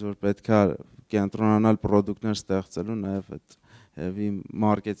նրանից, որ պետք է կենտրոնանալ պրոդուկտներ ստեղծելու, նաև այդ Եվի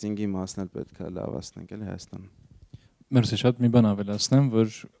մարքեթինգի մասն էլ պետք է լավացնենք էլի Հայաստանում։ Մերսի, շատ մի բան ավելացնեմ,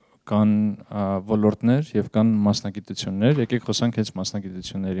 որ կան ոլորտներ եւ կան մասնագիտություններ, եկեք խոսանք այս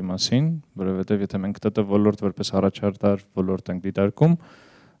մասնագիտությունների մասին, որովհետեւ եթե մենք ՏՏ ոլորտ որպես առաջատար ոլորտ ենք դիտարկում,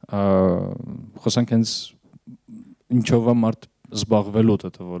 խոսանք հենց ինչով է մարդ զբաղվելու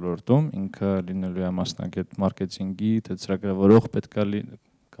ՏՏ ոլորտում, ինքը լինելու է մասնագետ մարքեթինգի, թե ծրագրավորող պետք է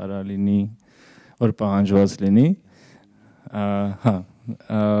կարա լինի, որ պահանջված լինի։ Հա,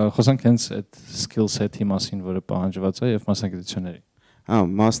 խոսանք հենց այդ skill set-ի մասին, որը պահանջված է եւ մասնագիտությունների։ Հա,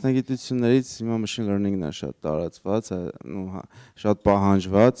 մասնագիտություններից հիմա machine learning-ն է շատ տարածված, շատ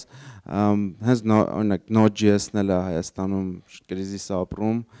պահանջված, հենց օրինակ Node.js-ն էլ է Հայաստանում կրիզիս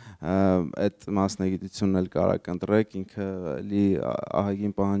ապրում, այդ մասնագիտությունն էլ կարա կընտրեք, ինքը էլի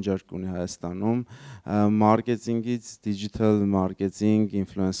ահագին պահանջարկ ունի Հայաստանում, մարքեթինգից digital marketing,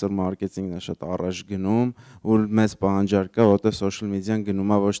 influencer marketing-ն է շատ առաջ գնում, որ մեծ պահանջարկ կա, որտեղ social media-ն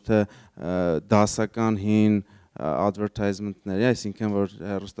գնում է ոչ թե դասական հին advertisement-ների, այսինքն որ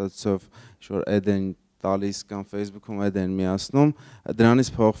հեռուստացույցով ինչ-որ ad են տալիս կամ Facebook-ում ad են միացնում, դրանից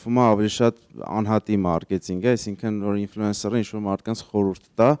փոխվում է ավելի շատ անհատի մարքեթինգը, այսինքն որ ինֆլուենսերը ինչ-որ մարդկանց խորհուրդ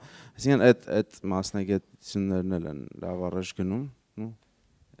տա, այսինքն այդ մասնագիտություններն էլ են լավ առաջ գնում,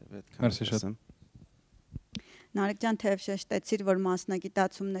 Մերսի շատ։ Նարեկ ջան, թեև շեշտեցիր, որ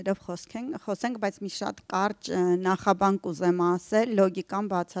մասնագիտացումներով խոսենք, բայց մի շատ կարճ նախաբան կուզեմ ասել, լոգիկան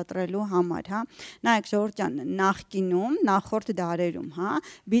բացատրելու համար, հա։ Նայեք, Ժողովուրդ ջան, նախկինում, նախորդ դարերում, հա,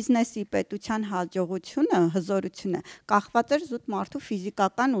 բիզնեսի պետության հաջողությունը, հզորությունը կախված էր զուտ մարդու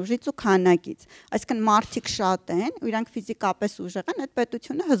ֆիզիկական ուժից ու քանակից։ Այսինքն մարդիկ շատ են, ու իրանք ֆիզիկապես ուժեղ են, այդ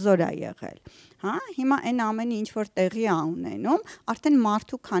պետությունը հզոր է եղել։ Հա, հիմա այն ամենը ինչ որ տեղի է ունենում, արդեն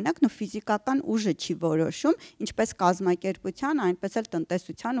մարդու քանակն ու ֆիզիկական ուժը չի որոշում, ինչպես կազմակերպության, այնպես էլ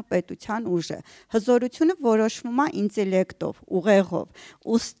տնտեսության ու պետության ուժը։ Հզորությունը որոշվում է ինտելեկտով, ուղեղով։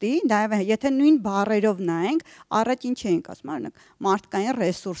 Ուստի, դա եթե նույն բառերով նայենք, առաջ ինչ էինք ասում, օրինակ, մարդկային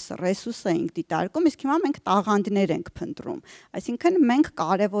ռեսուրս էինք դիտարկում, իսկ հիմա մենք տաղանդներ ենք փնտրում։ Այսինքն մենք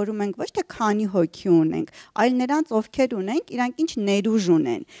կարևորում ենք ոչ թե քանի հոգի ունենք, այլ նրանց ովքեր ունենք, իրանք ինչ ներուժ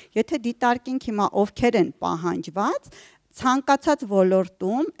ունեն։ Եթե դիտարկենք հիմա ովքեր են պահանջված, ցանկացած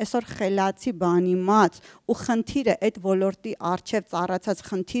ոլորտում այսօր խելացի բանի մած ու խնդիրը այդ ոլորտի արժև ծառացած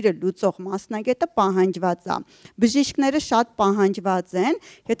խնդիրը լուծող մասնագետը պահանջված է։ Բժիշկները շատ պահանջված են,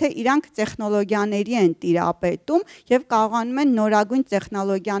 եթե իրանք տեխնոլոգիաների են տիրապետում եւ կարողանում են նորագույն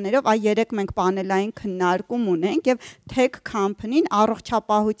տեխնոլոգիաներով, այ երեք մենք պանելային քննարկում ունենք եւ tech company-ն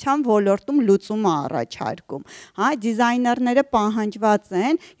առողջապահության ոլորտում լուծում է առաջարկում։ Հա, դիզայներները պահանջված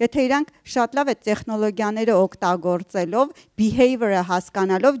են, եթե իրանք շատ լավ է տեխնոլոգիաները օգտագործելով հասկանալով, behavior-ը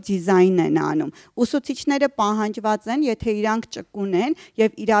հասկանալով դիզայն են անում։ Ուսուցիչները պահանջված են, եթե իրանք ճկուն են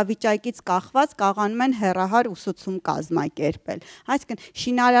եւ իրավիճակից կախված կարողանում են հեռահար ուսուցում կազմակերպել։ Այսինքն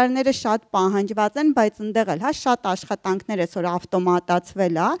շինարարները շատ պահանջված են, բայց ընդեղ էլ շատ աշխատանքներ այսօր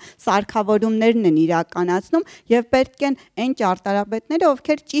ավտոմատացվել է, սարքավորումներն են իրականացնում եւ պետք են այն ճարտարապետները,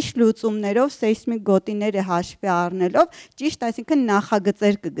 ովքեր ճիշտ լուծումներով սեյսմիկ գոտիները հաշվի առնելով ճիշտ, այսինքն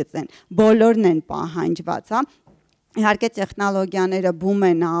նախագծեր կգծեն։ Բոլորն են պահանջված, հա։ Իհարկե տեխնոլոգիաները բում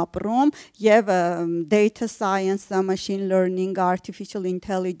են ապրում եւ data science, machine learning, artificial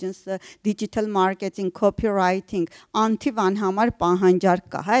intelligence, digital marketing, copywriting անթիվան համար պահանջարկ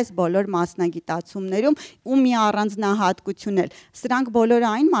կա, հա, այս բոլոր մասնագիտացումներում ու մի առանձնահատկություն էլ։ Սրանք բոլորը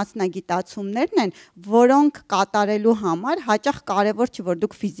այն մասնագիտացումներն են, որոնք կատարելու համար հաճախ կարևոր չի, որ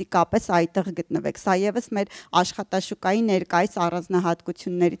դուք ֆիզիկապես այդտեղ գտնվեք։ Սա եւս մեր աշխատաշուկայի ներկայիս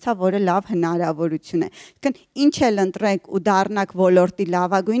առանձնահատկություններից է, որը լավ հնարավորություն է։ Ինչ էլ ընտրեք ու դառնաք ոլորտի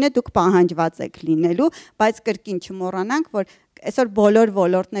լավագույնը, դուք պահանջված եք լինելու, բայց կրկին չմոռանանք, որ այսօր բոլոր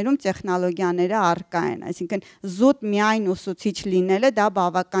ոլորտներում տեխնոլոգիաները առկա են, այսինքն զուտ միայն ուսուցիչ լինելը դա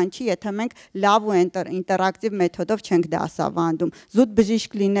բավական չի, եթե մենք լավ ու ինտերակտիվ մեթոդով չենք դասավանդում։ Զուտ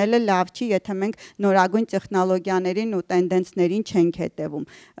բժիշկ լինելը լավ չի, եթե մենք նորագույն տեխնոլոգիաներին ու տենդենսներին չենք հետևում։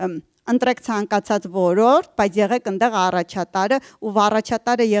 Ընտրեք ցանկացած ոլորտ, բայց եղեք այնտեղ առաջատարը ու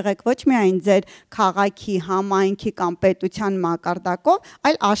առաջատարը եղեք ոչ միայն ձեր քաղաքի, համայնքի կամ պետության մակարդակով,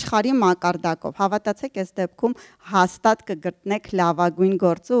 այլ աշխարհի մակարդակով։ Հավատացեք, այս դեպքում հաստատ կգտնեք լավագույն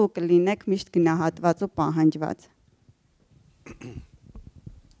գործը ու կլինեք միշտ գնահատված ու պահանջված։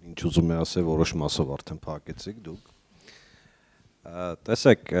 Ինչ ուզում եմ ասել, որոշ մասով արդեն փակեցիք դուք։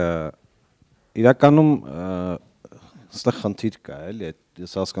 Տեսեք, իրականում ստեղ խնդիր կա, էլի,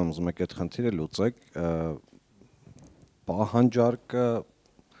 ես հասկանում ուզում եք այդ խնդիրը լուծեք, պահանջարկը,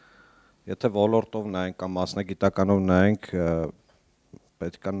 եթե ոլորտով նայենք կամ մասնագիտականով նայենք,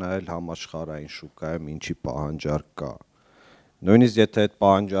 պետք է նայել համաշխարհային շուկայում ինչի պահանջարկ կա։ Նույնիսկ եթե այդ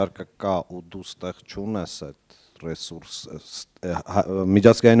պահանջարկը կա ու դու ստեղ չունես այդ ռեսուրս,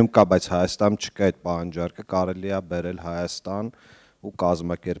 միջազգայինում կա, բայց Հայաստանում չկա այդ պահանջարկը, կարելի է բերել Հայաստան ու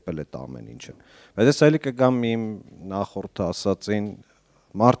կազմակերպել այդ ամեն ինչը։ Բայց ես այլի կգամ իմ նախորդը ասածին,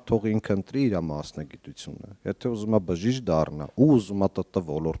 մարդ թող ինքը ընտրի իր մասնագիտությունը։ Եթե ուզում է բժիշկ դառնա ու ուզում է ՏՏ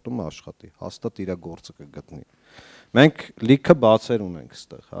ոլորտում աշխատի, հաստատ իր գործը կգտնի։ Մենք լիքը բացեր ունենք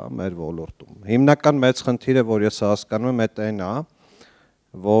այստեղ, հա, մեր ոլորտում։ Հիմնական մեծ խնդիրը, որ ես հասկանում եմ, այդ այն է,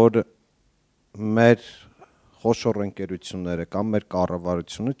 որ մեր խոշոր ընկերությունները կամ մեր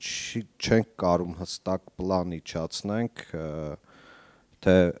կառավարությունը չենք կարում հստակ պլան իջացնենք,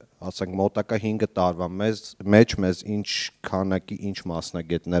 թե ասենք մոտակա 5 տարվա մեջ մեզ ինչ քանակի ինչ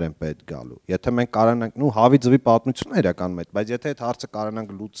մասնագետներ են պետք գալու։ Եթե մենք կարողանանք, նու հավի ձվի պատմություն է իրականում այդ, բայց եթե այդ հարցը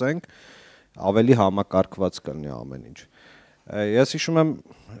կարողանանք լուծենք, ավելի համակարգված կլինի ամեն ինչ։ Ես հիշում եմ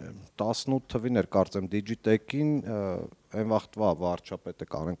 18 թվին էր կարծեմ Digitech-ին, այն վաղտվա վարչապետը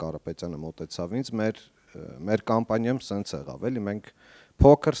Կարեն Կարապետյանը մոտեցավ ինձ, մեր կամպանիայում սենց եղավ, էլի մենք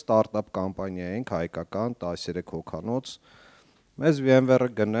փոքր ստարտափ կամպանիա ենք, հայկական 13 հոգանոց, մեզ VMware-ը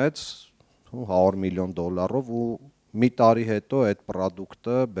գնեց $100 միլիոն ու մի տարի հետո այդ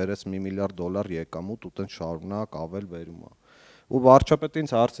պրոդուկտը բերեց $1 միլիարդ եկամուտ ու տեն շարունակ ավել վերում է։ Ու վարչապետը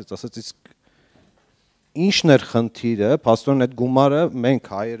ինձ հարցեց, ասաց իսկ ինչն էր խնդիրը, փաստորեն այդ գումարը մենք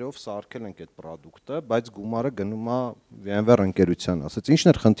հայերով սարքել ենք այդ պրոդուկտը, բայց գումարը գնում է VMware ընկերության, ասաց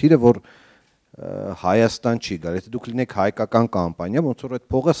ինչն էր խնդիրը, որ Հայաստան չի գար, եթե դուք լինեք հայկական կամպանիա, ոնց որ այդ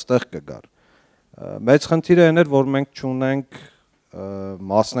փողը ստեղ կգար։ Մեծ խնդիրը այն էր, որ մենք չունենք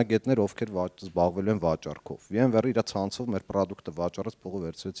մասնագետներ, ովքեր զբաղվելու են վաճառքով։ VMware-ը իր ցանցով մեր պրոդուկտը վաճառած փողը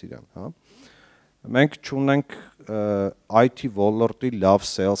վերցրեց իրան, հա։ Մենք չունենք IT ոլորտի լավ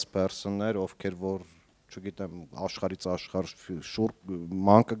sales person-ներ, ովքեր որ, չգիտեմ, աշխարհից աշխարհ շուռ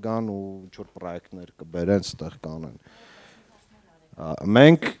ման կգան ու ինչ որ պրոյեկտներ կբերեն, ստեղ կանեն։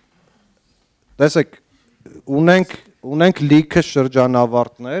 Մենք տեսեք, ունենք լիքը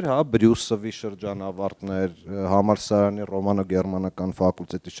շրջանավարտներ, հա, Բրյուսովի շրջանավարտներ, համալսարանի ռոմանո-գերմանական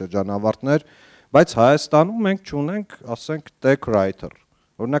ֆակուլտետի շրջանավարտներ, բայց Հայաստանում մենք չունենք, ասենք, tech writer։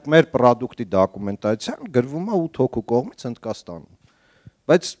 Օրինակ մեր պրոդուկտի դոկումենտացիան գրվում է 8 հոգու կողմից Հնդկաստանում։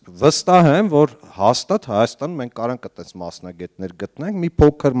 Բայց վստահ եմ, որ հաստատ Հայաստանում մենք կարանք այդպես մասնագետներ գտնենք, մի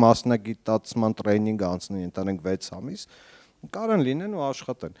փոքր մասնագիտացման տրեյնինգ անցնեն, ընտանենք 6 ամիս, կարան լինեն ու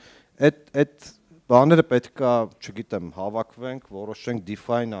աշխատեն։ Այդ բաները պետք է, չգիտեմ, հավաքվենք, որոշենք,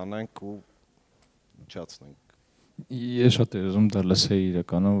 define անենք ու իջացնենք։ Ես շատ եմ ուզում դա լսեի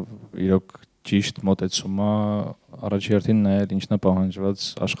իրականում, իրոք ճիշտ մոտեցում է առաջի հերթին նայել ինչն է պահանջված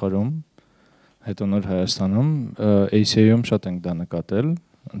աշխարհում, հետո նոր Հայաստանում, ACA-ում շատ ենք դա նկատել,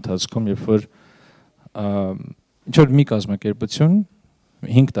 ընթացքում, երբ որ ինչ որ մի կազմակերպություն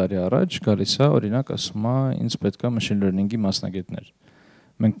 5 տարի առաջ գալիս է, օրինակ ասում է, ինձ պետք է machine learning-ի մասնագետներ։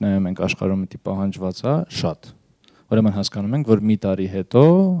 Մենք նայում ենք աշխարհում դի պահանջված է շատ։ Ուրեմն հասկանում ենք, որ մի տարի հետո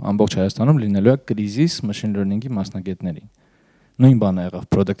ամբողջ Հայաստանում լինելու է կրիզիս machine learning-ի մասնագետների։ Նույն բանը եղավ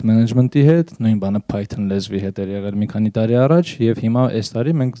product management-ի հետ, նույն բանը Python լեզվի հետ էր եղել մի քանի տարի առաջ, եւ հիմա այս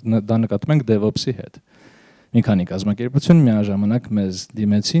տարի մենք դա նկատում ենք DevOps-ի հետ։ Մի քանի կազմակերպություն միաժամանակ մեզ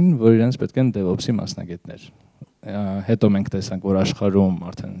դիմեցին, որ իրենց պետք են DevOps-ի մասնագետներ։ Հետո մենք տեսանք, որ աշխարհում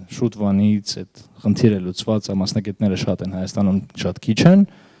արդեն շուտ վանից այդ խնդիրը լուծված է, մասնագետները շատ են, Հայաստանում շատ քիչ են։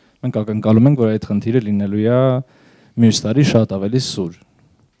 Մենք ակնկալում ենք, որ այդ խնդիրը լինելու է մյուս տարի շատ ավելի սուր։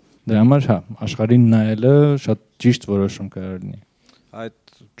 Դրա համար հա, աշխարհին նայելը շատ ճիշտ որոշում կարող լինի։ Այդ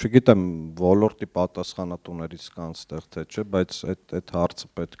չգիտեմ ոլորտի պատասխանատուներից կան ստեղ թե չէ, բայց այդ հարցը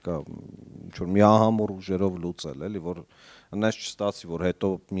պետք է ինչ որ միահամուռ ուժերով լուծել, էլի, որ այնպես չստացի, որ հետո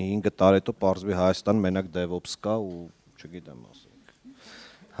մի 5 տարի հետո պարզվի Հայաստան մենակ DevOps կա ու չգիտեմ ասենք։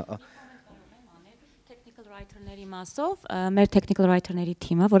 Writer-ների մասով մեր technical writer-ների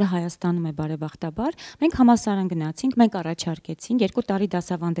թիմը, որը Հայաստանում է բարեբախտաբար, մենք համալսարան գնացինք, մենք առաջարկեցինք, 2 տարի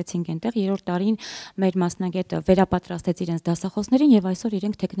դասավանդեցինք այնտեղ, 3-րդ տարին մեր մասնագետը վերապատրաստեց իրենց դասախոսներին եւ այսօր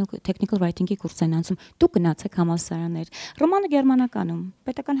իրենք technical writing-ի կուրս են անցում։ Դուք գնացեք համալսարաններ։ Ռոմանը գերմանականում,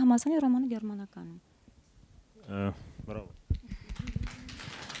 պետական համալսարանի ռոմանը գերմանականում։ Բրավո։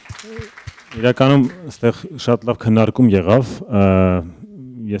 Իրականում այստեղ շատ լավ քննարկում եղավ,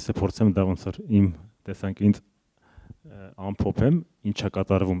 ես է փորձեմ դա ոնց որ իմ տեսանկյունից ամփոփեմ, ինչա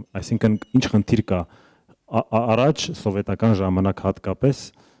կատարվում, այսինքն ինչ խնդիր կա առաջ սովետական ժամանակ հատկապես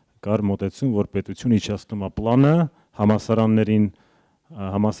կար մոտեցում, որ պետությունը իջեցնում է պլանը,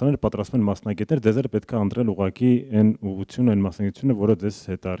 համալսարանները պատրաստում են մասնագետներ, դեզերը պետք է ընտրել ուղղակի այն ուղղությունը, այն մասնագիտությունը, որը դες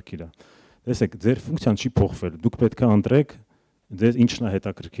հետաքրքիր է։ Տեսեք, ձեր ֆունկցիան չի փոխվել, դուք պետք է ընտրեք դες ինչն է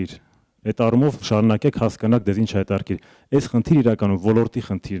հետաքրքիր։ Այդ առումով շարունակեք հասկանալ դες ինչ է հետաքրքիր։ Այս խնդիրը իրականում ոլորտի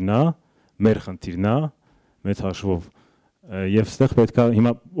խնդիրն է, մեր խնդիրն է, մեծ հաշվով, եւ այստեղ պետք է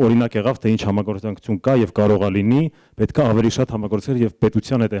հիմա օրինակ եղավ, թե ինչ համագործակցություն կա եւ կարող է լինի, պետք է ավելի շատ համագործակցել եւ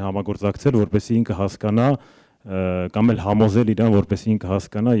պետության հետ է համագործակցել, որպեսզի ինքը հասկանա կամ էլ համոզել իրան, որպեսզի ինքը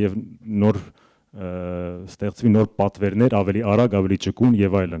հասկանա եւ նոր ստեղծվի նոր պատվերներ, ավելի արագ, ավելի ճկուն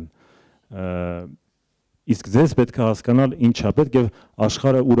եւ այլն։ Իսկ ձեզ պետք է հասկանալ ինչա պետք եւ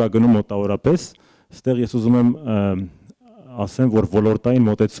աշխարհը ուր է գնում մոտավորապես, այստեղ ես ուզում եմ ասեմ, որ ոլորտային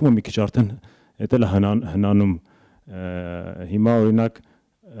մոտեցումը մի քիչ արդեն էտել է հնանում։ Հիմա օրինակ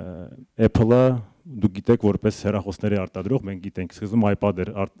Apple-ը դուք գիտեք որպես հեռախոսների արտադրող, մենք գիտենք, սկզբում iPad էր,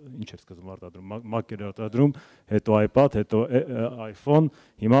 ինչ էր սկզբում արտադրում, Mac էր արտադրում, հետո iPad, հետո iPhone,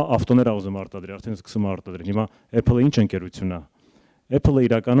 հիմա ավտոներ է ուզում արտադրել, արդեն սկսում է արտադրել։ Հիմա Apple-ը ինչ ընկերություն է։ Apple-ը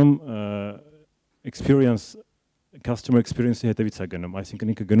իրականում customer experience-ի հետևից է գնում,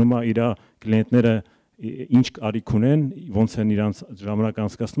 այսինքն ինքը գնում է իր կլիենտները ինչ կարիք ունեն, ոնց են իրանց ժամանակ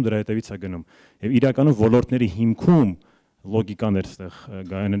անցկացնում, դրա հետևից է գնում։ Եվ իրականում ոլորտների հիմքում լոգիկան էր այստեղ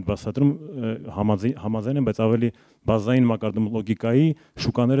գայան են բացատրում, համաձայն են, բայց ավելի բազային մակարդում լոգիկայի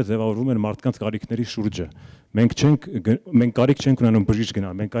շուկաները ձևավորվում են մարդկանց կարիքների շուրջը։ Մենք կարիք չենք ունենում բժիշկ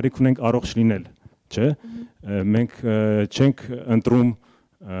գնալ, մենք կարիք ունենք առողջ լինել, չէ՞։ Մենք չենք ընտրում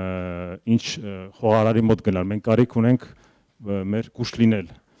ինչ խոհարարի մոտ գնալ, մենք կարիք ունենք մեր կուշտ լինել։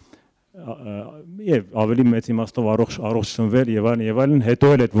 Եվ ավելի մեծ իմաստով առողջ սնվել եւ այլն,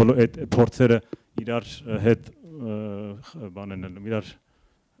 հետո էլ այդ փորձերը իրար հետ բանեն են, իրար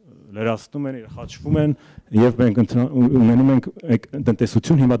լրացնում են, խաչվում են եւ մենք ունենում ենք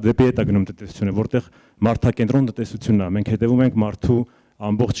տնտեսություն, հիմա դեպի հետ է գնում տնտեսությունը, որտեղ մարդակենտրոն տնտեսությունն է, մենք հետևում ենք մարդու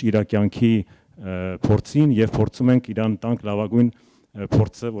ամբողջ իր կյանքի փորձին եւ փորձում ենք իրան տանք լավագույն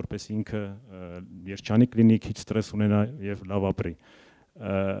փորձը, որպեսզի ինքը երջանիկ լինի, քիչ ստրես ունենա եւ լավ ապրի։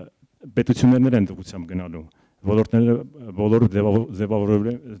 Պետություններն են դուգությամբ գնալու, ոլորտները բոլորը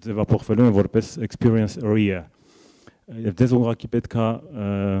ձևափոխվելու են որպես experience area։ Եվ դες ուղղակի պետք է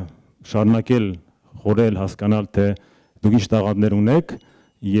շարունակել խորել, հասկանալ, թե դուք ինչ տաղանդներ ունեք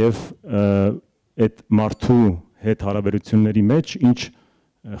եւ այդ մարդու հետ հարաբերությունների մեջ ինչ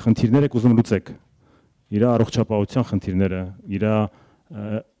խնդիրներ եք ուզում լուծեք։ Իր առողջապահության խնդիրները, իր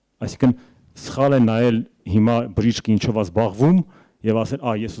այսինքն սխալ է նայել հիմա բժիշկը ինչով է զբաղվում եւ ասել,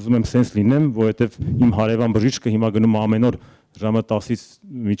 ես ուզում եմ սենց լինեմ, որովհետեւ իմ հարևան բժիշկը հիմա գնում է ամեն օր ժամը 10-ից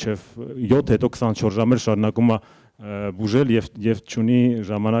մինչեւ 7, հետո 24 ժամեր շարունակում է բուժել եւ չունի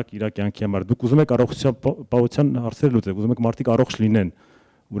ժամանակ իր կյանքի համար։ Դուք ուզում եք առողջապահության հարցեր լուծեք, ուզում եք մարդիկ առողջ լինեն։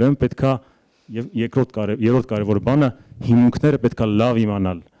 Ուրեմն պետքա եւ երրորդ կարևոր բանը հիմունքները պետքա լավ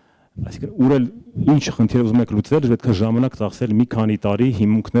իմանալ։ Այսինքն ուր էլ ինչ խնդիր ուզում եք լուծել, պետքա ժամանակ ծախսել մի քանի տարի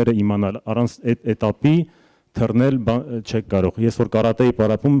հիմունքները իմանալ։ Առանց այդ էտապի թռնել չեք կարող։ Ես որ կարատեի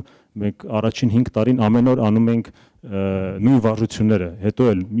պարապում, մենք առաջին 5 տարին ամեն օր անում ենք նույն վարժությունները, հետո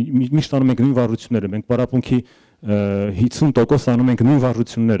էլ միշտ անում ենք նույն վարժությունները, մենք պարապմունքի 50% անում ենք նույն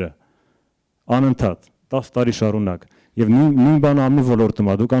վարժությունները, անընդհատ, 10 տարի շարունակ, եւ նույն բանը ամեն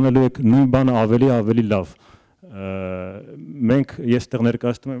ոլորտում, դուք անելու եք նույն բանը ավելի լավ։ Մենք ես տեղ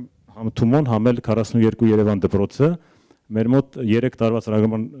ներկայացնում եմ համ Թումոն, համ էլ 42 Երևան դպրոցը, մեր մոտ 3 տարվա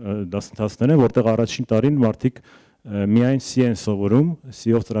ծրագրման դասընթացներ են, որտեղ առաջին տարին մարդիկ միայն C են սովորում,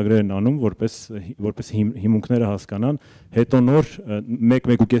 C-ով ծրագրեր են անում, որպես հիմունքները հասկանան, հետո նոր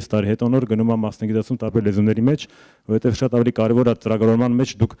 1-1.5 տարի հետո նոր գնում է մասնագիտացում տարբեր լեզուների մեջ, որովհետև շատ ավելի կարևոր է ծրագրավորման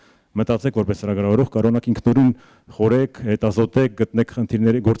մեջ դուք մտածեք որպես ծրագրավորող, կարողանաք ինքնուրույն խորեք, հետազոտեք, գտնեք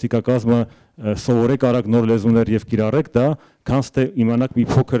խնդիրների գործիքակազմը, սովորեք արագ նոր լեզուներ եւ կիրառեք դա, քան թե իմանաք մի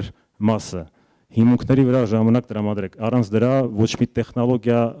փոքր մասը։ Հիմունքների վրա ժամանակ տրամադրեք։ Առանց դրա ոչ մի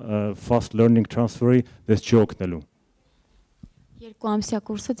տեխնոլոգիա fast learning transfer-ի դες չի օգնելու։ 2 ամսյա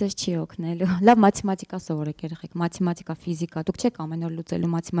կուրսը ձեզ չի օգնելու։ Լավ մաթեմատիկա սովորեք երեխեք, մաթեմատիկա, ֆիզիկա, դուք չեք ամեն օր լուծելու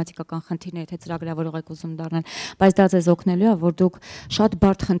մաթեմատիկական խնդիրներ, թե ծրագրավորող եք ուզում դառնալ, բայց դա ձեզ օգնելու է, որ դուք շատ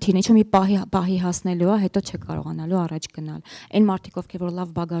բարդ խնդիրն ինչ-որ մի պահի հասնելու է, հետո չեք կարողանալու առաջ գնալ։ Այն մարդիկ, ովքեր որ լավ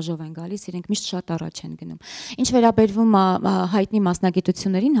բագաժով են գալիս, իրենք միշտ շատ առաջ են գնում։ Ինչ վերաբերվում է հայտնի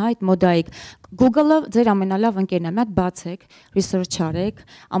մասնագիտություններին, այդ մոդայիկ Google-ը ձեր ամենալավ ընկերն է, մի հատ բացեք, research արեք,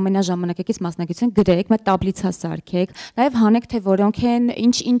 ամենաժամանակակից մասնագիտություն գրեք, մի տաբլիցա սարքեք, նաև հանեք թե որոնք են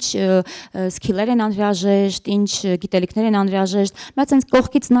ինչ սկիլեր են անհրաժեշտ, ինչ գիտելիքներ են անհրաժեշտ, բայց այնց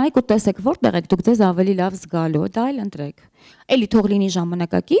կողքից նայեք ու տեսեք որտեղ եք դուք ձեզ ավելի լավ զգալու, դա էլ ընտրեք։ Էլի թող լինի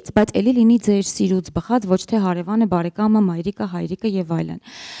ժամանակակից, բայց էլի լինի ձեր սիրուց բխած, ոչ թե հարևանը, բարեկամը, մայրիկը, հայրիկը եւ այլն։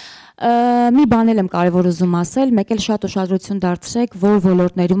 Մի բան եմ կարևոր ուզում ասել, մեկ էլ շատ ուշադրություն դարձրեք, որ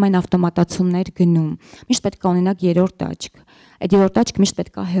ոլորտներում են ավտոմատացումներ գնում։ Միշտ պետք է ունենաք երրորդ աչք։ Այդ երրորդ աչքը միշտ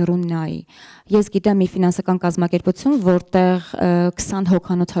պետք է հեռուն նայի։ Ես գիտեմ մի ֆինանսական կազմակերպություն, որտեղ 20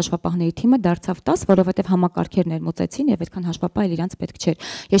 հոգանոց հաշվապահների թիմը դարձավ 10, որովհետև համակարգեր ներմուծեցին եւ այդքան հաշվապահ իրենց պետք չէր։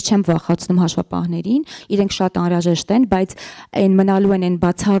 Ես չեմ վախեցնում հաշվապահներին, իրենք շատ անհրաժեշտ են, բայց այն մնալու են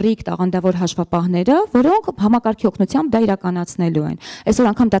բացառիկ տաղանդավոր հաշվապահները, որոնք համակարգի օգնությամբ դա իրականացնելու են։ Այսօր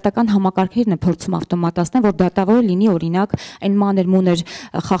անգամ դատական համակարգերն են փորձում ավտոմատացնել, որ դատավորը լինի օրինակ այն մանր-մուներ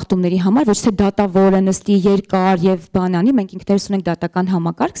խախտումների համար, ոչ թե դատավորը նստի երկար եւ բանանի, մենք ինքներս ունենք դատական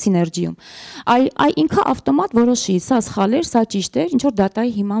համակարգ սիներգիում։ Այ ինքը ավտոմատ որոշի, սա սխալ էր, սա ճիշտ էր, ինչ որ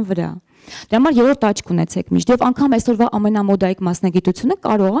դատայի հիման վրա։ Դրա համար երրորդ աչք ունեցեք միշտ եւ անգամ այսօրվա ամենամոդայիկ մասնագիտությունը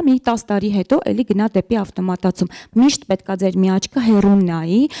կարող է մի 10 տարի հետո էլի գնա դեպի ավտոմատացում։ Միշտ պետքա ձեր մի աչքը հեռուն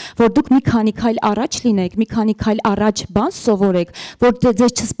նայի, որ դուք մի քանի քայլ առաջ լինեք, մի քանի քայլ առաջ բան սովորեք, որ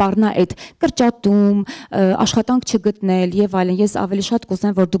ձեզ չսպառնա այդ կրճատում, աշխատանք չգտնել եւ այլն։ Ես ավելի շատ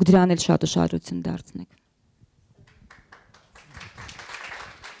կուզեմ, որ դուք դրան էլ շատ ուշադրություն դարձնեք։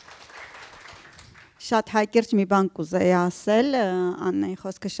 Շատ հայկերջ մի բան կուզեի ասել, Աննայի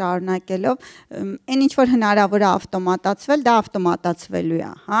խոսքը շարունակելով, այն ինչ որ հնարավոր է ավտոմատացվել, դա ավտոմատացվելու է,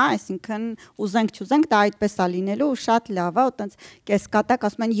 հա, այսինքն ուզենք չուզենք, դա այդպես է լինելու ու շատ լավ է, այտենց կեսկատակ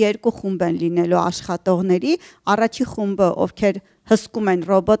ասում են 2 խումբ են լինելու աշխատողների, առաջի խումբը, ովքեր հսկում են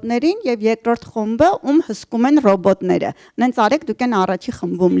ռոբոտներին եւ երկրորդ խումբը, ում հսկում են ռոբոտները։ Նենց արեք դուք այն առաջի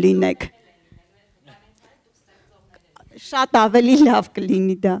խմբում լինեք։ Շատ ավելի լավ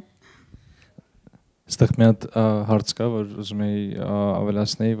կլինի դա։ Այստեղ մի հատ հարց կա, որ ուզում էի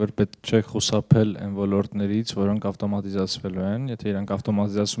ավելացնել, որ պետք չէ խուսափել այն ոլորտներից, որոնք ավտոմատիզացվելու են, եթե իրանք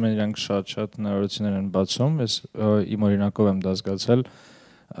ավտոմատիզացում են, իրանք շատ հնարավորություններ են բացում, ես իմ օրինակով եմ դա զգացել,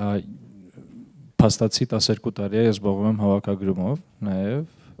 փաստացի 12 տարի է ես զբաղվում եմ հավաքագրումով,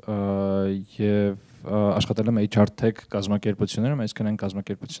 եւ աշխատել եմ HR tech կազմակերպություններում, այսինքն այն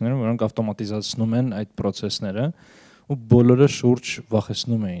կազմակերպություններում, որոնք ավտոմատիզացնում են այդ process-ները, ու բոլորը շուրջ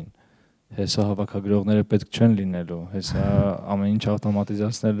վախեցնում էին։ Հեսա հավաքագրողները պետք չեն լինելու, հեսա ամեն ինչ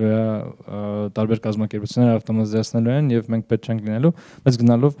ավտոմատիզացնելու է, տարբեր կազմակերպությունները ավտոմատիզացնելու են եւ մենք պետք չենք լինելու, բայց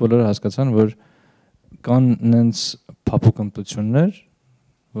գնալով բոլորը հասկացան, որ կան նենց փափուկ հմտություններ,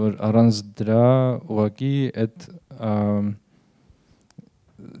 որ առանց դրա ուղղակի այդ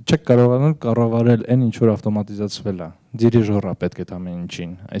չեք կարողանում կառավարել այն ինչ որ ավտոմատիզացվել է, դիրիժորա պետք է ամեն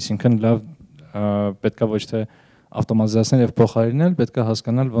ինչին, այսինքն լավ պետքա ոչ թե ավտոմատիզացնել եւ փոխարինել, պետք է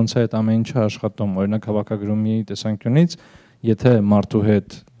հասկանալ ոնց է այդ ամեն ինչը աշխատում։ Օրինակ հավաքագրումի տեսանկյունից, եթե մարդու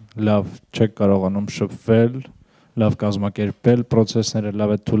հետ լավ չեք կարողանում շփվել, լավ կազմակերպել, process-ները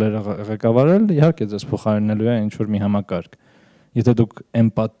լավ այդ tool-երը ղեկավարել, իհարկե ձեզ փոխարինելու է ինչ որ մի համակարգ։ Եթե դուք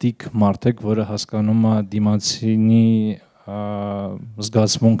էմպաթիկ մարդ եք, որը հասկանում է դիմացինի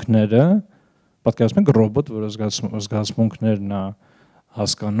զգացմունքները, պատկերացնեք ռոբոտ, որը զգացմունքներն է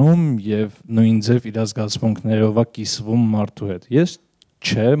հասկանում եւ նույն ձև իր զգացմունքներով է կիսվում մարդու հետ։ Ես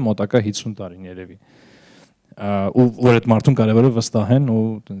չէ, մոտակա 50 տարին երևի։ ու որ այդ մարդուն կարևոր է վստահեն ու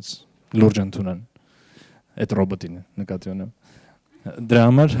տենց լուրջ ընդունեն այդ ռոբոտին նկատի ունեմ։ Դրա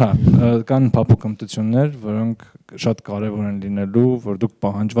համար հա կան փափուկամտություններ, որոնք շատ կարևոր են լինելու, որ դուք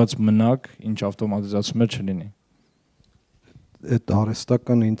պահանջված մնաք, ինչ ավտոմատիզացումներ չլինի։ Այդ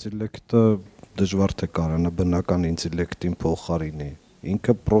արհեստական ինտելեկտը դժվար թե կարողանա բնական ինտելեկտին փոխարինի։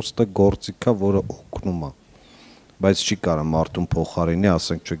 Ինքը պրոստը գործիք է, որը օգնում է, բայց չի կարող մարդուն փոխարինի,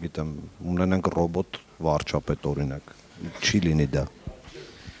 ասենք, չգիտեմ, ունենանք ռոբոտ վարչապետ օրինակ, չի լինի դա։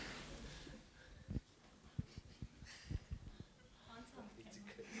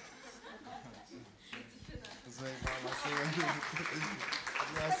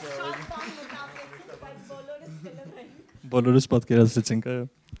 Բոլորս պատկերացրեցինք, այո։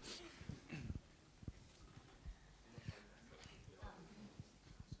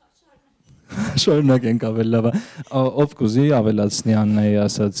 Շարունակենք ավելի լավ։ Ով կուզի ավելացնի Աննայի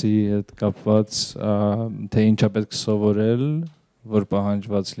ասացի հետ կապված, թե ինչա պետք սովորել, որ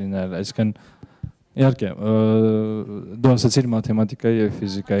պահանջված լինել, այսինքն իհարկե դու ասացիր մաթեմատիկայի եւ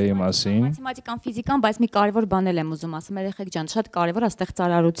ֆիզիկայի մասին։ Մաթեմատիկան, ֆիզիկան, բայց մի կարևոր բան եմ ուզում ասեմ, երեխեք ջան, շատ կարևոր է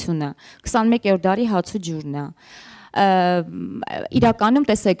ստեղծարարությունը։ 21-րդ դարի հաց ու ջուրն է։ Իրականում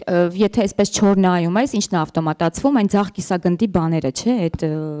տեսեք, եթե այսպես չոր նայում ես, ինչն է ավտոմատացվում, այն ձախ կիսագնդի բաները, չէ, այդ,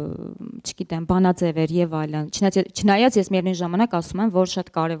 չգիտեմ, բանաձևեր եւ այլն։ Չնայած ես միևնույն ժամանակ ասում եմ, որ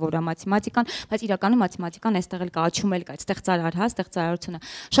շատ կարևոր է մաթեմատիկան, բայց իրականում մաթեմատիկան այստեղ էլ կաչում էլ կա, այդ ստեղծարար, հա, ստեղծարարությունը։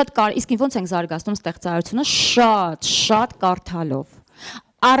 Շատ իսկ ոնց ենք զարգացնում ստեղծարարությունը, շատ կարդալով։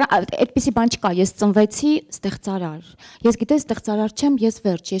 Այդպիսի բան չկա, ես ծնվեցի ստեղծարար։ Ես գիտես ստեղծարար չեմ, ես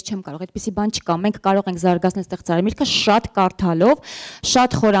վերջ, ես չեմ կարող, այդպիսի բան չկա։ Մենք կարող ենք զարգացնել ստեղծարար միտքը շատ կարդալով,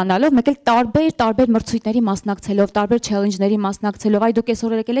 շատ խորանալով, մեկ էլ տարբեր մրցույթների մասնակցելով, տարբեր չելենջների մասնակցելով, այ դուք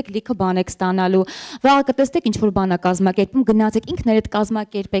այսօր եկել եք լիքը բան եք ստանալու։ Վաղը կտեսնեք ինչ որ բան է կազմակերպում, գնացեք ինքներդ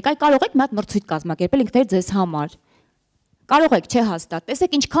կազմակերպեք, այ կարող եք մի հատ մրցույթ կազմակերպել ինքներդ ձեզ համար։ Կարող եք, չէ հաստատ։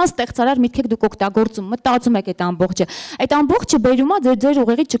 Տեսեք ինչքան ստեղծարար միտք եք դուք օգտագործում, մտածում եք այդ ամբողջը։ Այդ ամբողջը բերում է ձեր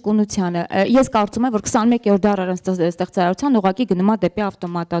ուղեղի ճկունությանը։ Ես կարծում եմ, որ 21-րդ դարի ստեղծարարության ուղղակի գնում է դեպի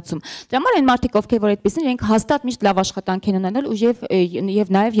ավտոմատացում։ Դրա համար այն մարդիկ, ովքեր որ այդպեսին, իրենք հաստատ միշտ լավ աշխատանք են ունենալ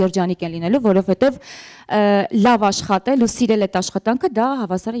եւ նաեւ երջանիկ են լինելու, որովհետեւ լավ աշխատել ու սիրել այդ աշխատանքը դա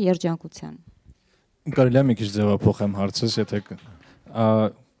հավասար է երջանկության։ Կարելի է մի քիչ ձևափոխեմ հարցս, եթե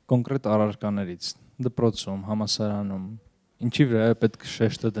կոնկրետ առարկաներից դպրոցում, համալսարանում ինչի վրա է պետք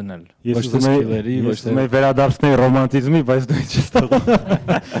շեշտը դնել։ Ոչ թե սկիլերի, ոչ թե վերադարձնել ռոմանտիզմի, բայց դու չես թողում։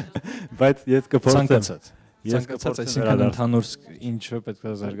 Բայց ես կփորձեմ։ Ցանկացած, այսինքն ընդհանուր ինչը պետք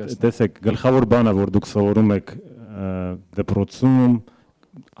է զարգացնել։ Տեսեք, գլխավոր բանը, որ դուք սովորում եք դպրոցում,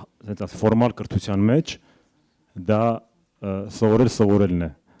 այսպես ֆորմալ կրթության մեջ, դա սովորելն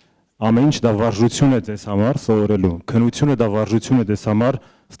է։ Ամեն ինչ դա վարժություն է ձեզ համար սովորելու։ Քննությունը դա վարժություն է ձեզ համար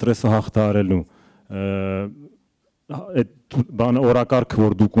ստրեսը հաղթահարելու։ Այդ բանը օրակարգը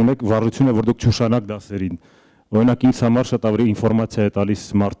որ դուք ունեք, վարժություն է որ դուք չուշանաք դասերին։ Օրինակ ինձ համար շատ ավելի ինֆորմացիա է տալիս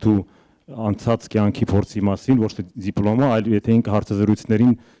մարդու անցած կյանքի փորձի մասին, ոչ թե դիպլոմա, այլ եթե ինքը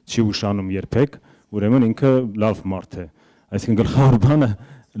հարցազրույցներին չի ուշանում երբեք, ուրեմն ինքը լավ մարդ է։ Այսինքն գլխավոր բանը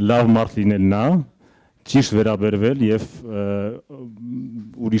լավ մարդ լինելն է, ճիշտ վերաբերվել եւ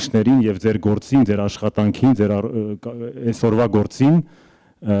ուրիշներին եւ ձեր գործին, ձեր աշխատանքին, ձեր այսօրվա գործին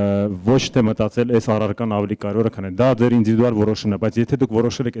ոչ թե մտածել այս առարկան ավելի կարևոր է, քան դա ձեր ինդիվիդուալ որոշումն է, բայց եթե դուք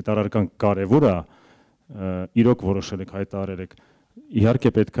որոշել եք այդ առարկան կարևոր է, իրոք որոշել եք, հայտարարել եք,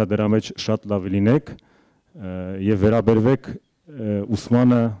 իհարկե պետքա դրա մեջ շատ լավ լինեք եւ վերաբերվեք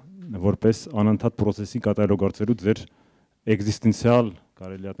ուսմանը որպես անընդհատ process-ի կատարելագործելու ձեր էգզիստենցիալ,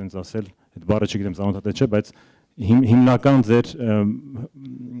 կարելի է այդպես ասել, այդ բառը չգիտեմ ծանոթ է չէ, բայց հիմնական ձեր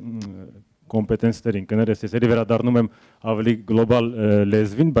կոմպետենսներին, կներես, ես էլի վերադառնում եմ ավելի գլոբալ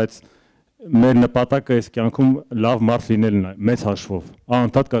լեզվին, բայց մեր նպատակը այս կյանքում լավ մարդ լինելն է, մեծ հաշվով,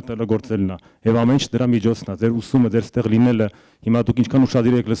 անընդհատ կատարելագործելն է, եւ ամեն ինչ դրա միջոցն է, ձեր ուսումը, ձեր ստեղ լինելը, հիմա դուք ինչքան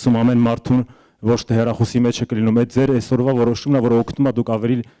ուշադիր եք լսում ամեն մարդուն, ոչ թե հեռախոսի մեջ եք լինում, այդ ձեր այսօրվա որոշումն է, որը օգնում է դուք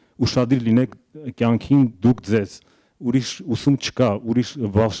ավելի ուշադիր լինեք կյանքին դուք ձեզ, ուրիշ ուսում չկա, ուրիշ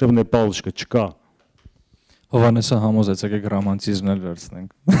վաղշևն է պալուշկը չկա։ Հովանեսը համոզեցեք եք ռոմանտիզմն էլ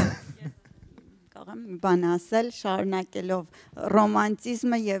վերցնենք։ Մի բան ասել, շարունակելով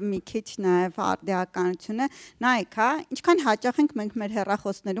ռոմանտիզմը եւ մի քիչ նաեւ արդիականությունը, նայեք, հա, ինչքան հաճախ ենք մենք մեր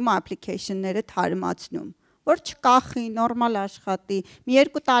հեռախոսներում application-ները թարմացնում, որ չկախի, նորմալ աշխատի։ Մի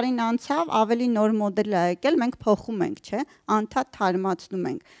 2 տարին անցավ, ավելի նոր մոդել է եկել, մենք փոխում ենք, չէ՞, անդադ թարմացնում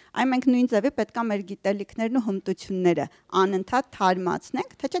ենք։ Այն մենք նույն ձևի պետքա մեր գիտելիքներն ու հմտությունները անընդհատ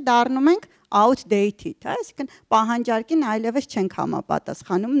թարմացնենք, թե չէ դառնում ենք outdated, այսինքն պահանջարկին այլևս չենք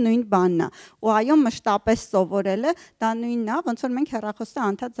համապատասխանում, նույն բանն է։ Ու այո, մշտապես սովորելը դա նույնն է, ոնց որ մենք հեռախոսը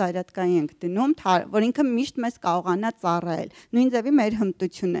անդադ զայրատկայի ենք դնում, որ ինքը միշտ մեզ կարողանա ծառայել։ Նույն ձևի մեր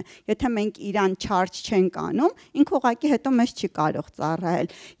հմտությունը, եթե մենք իրան charge չենք անում, ինքը ուղղակի հետո մեզ չի կարող ծառայել։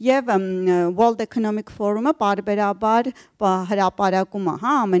 Եվ World Economic Forum-ը բարբերաբար հրապարակում է,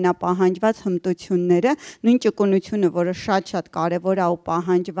 հա, ամենապահանջված հմտությունները, նույն ճկունությունը, որը շատ կարևոր է ու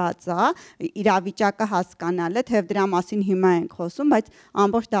պահանջված է, իրավիճակը հասկանալը, թեև դրա մասին հիմա ենք խոսում, բայց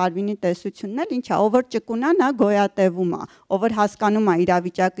ամբողջ Դարվինի տեսությունն էլ ինչ է, ով որ ճկուն է, նա գոյատևում է, ով որ հասկանում է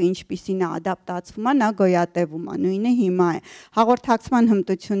իրավիճակը ինչպիսին է, ադապտացվում է, նա գոյատևում է, նույնը հիմա է։ Հաղորդակցման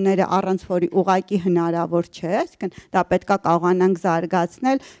հմտությունները առանց որի ուղղակի հնարավոր չէ, այսինքն դա պետք է կարողանանք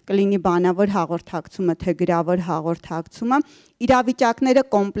զարգացնել, կլինի բանավոր հաղորդակցումը, թե գրավոր հաղորդակցումը, իրավիճակները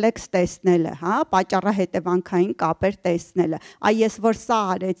կոմպլեքս տեսնելը, հա, պատճառահետևանքային կապեր տեսնելը։ Այ ես որ սա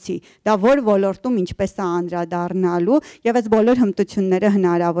արեցի, դա որ ոլորտում ինչպես է անդրադառնալու, եւ այս բոլոր հմտությունները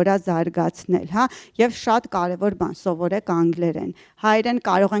հնարավոր է զարգացնել, հա, եւ շատ կարեւոր բան, սովորեք անգլերեն։ Հայերեն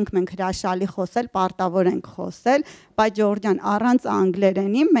կարող ենք մենք հրաշալի խոսել, պարտավոր ենք խոսել, բայց Ջորջան, առանց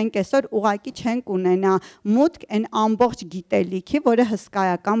անգլերենի մենք այսօր ուղակի չենք ունենա մուտք այն ամբողջ գիտելիքի, որը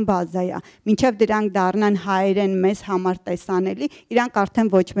հսկայական բազա է։ Մինչև դրանք դառնան հայերեն մեզ համար տեսանելի, իրանք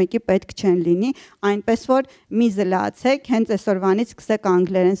արդեն ոչ մեկի պետք չեն լինի, այնպես որ մի զլացեք, հենց այսօրվանից սկսեք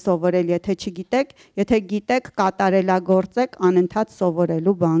անգլերեն սովորել, եթե չգիտեք, եթե գիտեք, կատարելագործեք, անընդհատ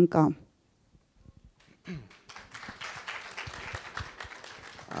սովորելու բան կա։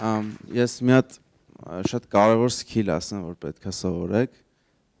 Ես մի հատ շատ կարևոր skill ասեմ, որ պետք է սովորեք,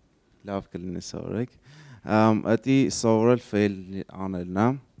 լավ կլինի սովորեք, այդի սովորել fail անելն է,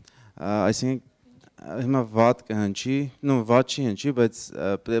 այսինքն հիմա վատ կհնչի, վատ չի հնչի, բայց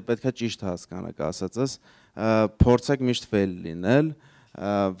պետք է ճիշտ հասկանաք ասածս, փորձեք միշտ fail լինել,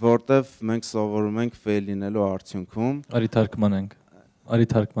 որտեվ մենք սովորում ենք fail լինելու արդյունքում։ Արի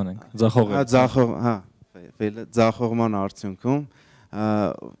թարգմանենք, ձախողման արդյունքում,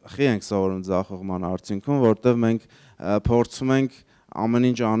 խի ենք սովորում ձախողման արդյունքում, որտեվ մենք փորձում ենք ամեն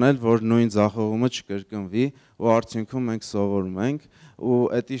ինչ անել, որ նույն ձախողումը չկրկնվի, ու արդյունքում մենք սովորում ենք, ու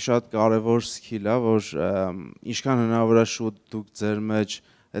դա շատ կարևոր skill է, որ ինչքան հնարավոր է շուտ դուք ձեր մեջ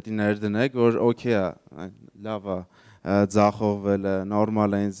դա ներդնեք, որ օքեյ է, լավ է, ձախողվելը,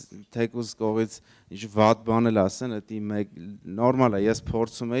 նորմալ է, թեկուզ կողից ինչ վատ բան էլ ասեն, դա նորմալ է, ես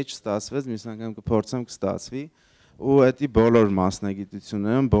փորձում էի, չստացվեց, մյուս անգամ կփորձեմ, կստացվի, ու դա բոլոր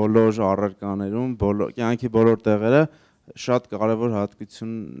մասնագիտություններում, բոլոր առարկաներում, կյանքի բոլոր տեղերը շատ կարևոր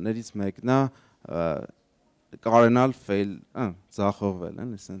հատկություններից մեկն է կարենալ fail, ձախողվել,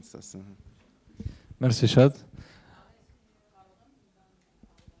 ասենց ասեմ։ Մերսի շատ։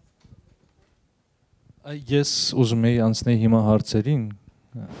 Ես ուզում եի անցնել հիմա հարցերին,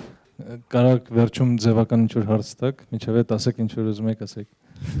 կարակ վերջում ձևական ինչ-որ հարց տակ, միջև էդ ասեք ինչ-որ ուզում եք ասեք,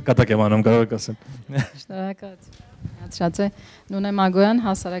 կատակ եմ անում, կարող եք ասել։ Շնորհակալ շատ է, Նունե Մագոյան,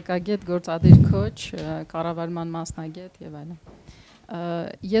 հասարակագետ, գործադիր քոչ, կառավարման մասնագետ եւ այլն։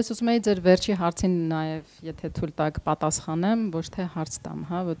 Ես ուզում եի ձեր վերջի հարցին նաեւ, եթե թույլ տաք պատասխանեմ, ոչ թե հարց տամ,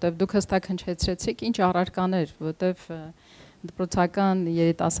 հա, որտեվ դուք հստակ հնչեցրեցիք ինչ առարկաներ, որտեվ դպրոցական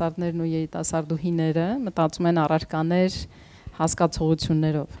երիտասարդներն ու երիտասարդուհիները մտածում են առարկաներ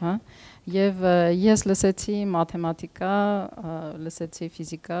հասկացողություններով, հա։ Եվ ես լսեցի մաթեմատիկա, լսեցի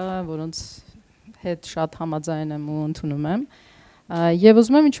ֆիզիկա, որոնց հետ շատ համաձայն եմ ու ընդունում եմ, եւ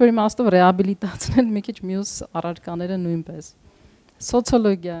ուզում եմ ինչ-որ իմաստով ռեաբիլիտացնել մի քիչ մյուս առարկաները նույնպես։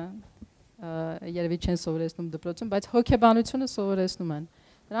 Սոցիոլոգիա, երևի չեն սովորեցնում դպրոցում, բայց հոգեբանությունը սովորեցնում են։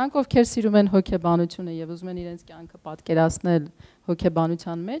 Նրանք, ովքեր սիրում են հոգեբանությունը եւ ուզում են իրենց կյանքը պատկերացնել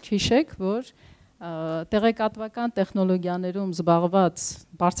հոգեբանության մեջ, հիշեք, որ տեղեկատվական տեխնոլոգիաներում զբաղված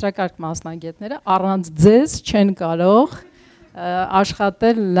բարձրակարգ մասնագետները առանց ձեզ չեն կարող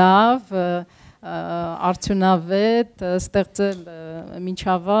աշխատել լավ, արդյունավետ, ստեղծել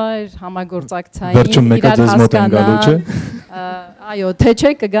միջավայր, համագործակցային, իրար հասկանալ, այո, թե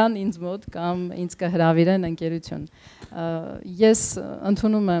չէ կգան ինձ մոտ կամ ինձ կհրավիրեն ընկերություն։ Ես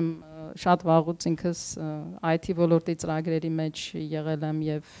ընդունում եմ շատ վաղուց ինքս IT ոլորտի ծրագրերի մեջ եղել եմ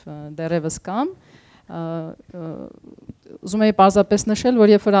եւ դեռևս կամ ուզում եի պարզապես նշել,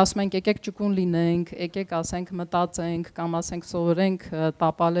 որ երբ որ ասում ենք եկեք ճկուն լինենք, եկեք ասենք մտածենք կամ ասենք սովորենք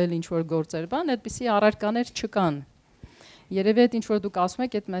տապալել ինչ-որ գործեր բան, այդպիսի առարկաներ չկան։ Երևի այդ ինչ-որ դուք ասում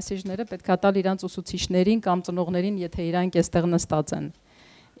եք, այդ մեսեջները պետք է տալ իրանց ուսուցիչներին կամ ծնողներին, եթե իրանք այստեղ նստած են։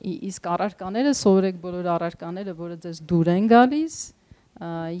 Իսկ առարկաները սովորեք բոլոր առարկաները, որը ձեզ դուր են գալիս,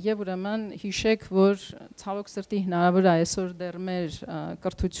 Եվ ուրեմն հիշեք, որ ցավոք սրտի հնարավոր է այսօր դեռ մեր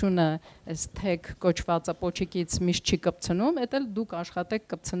կրթությունը այս թեք կոչվածը պոչիկից միշտ չի կպցնում, դա էլ դուք աշխատեք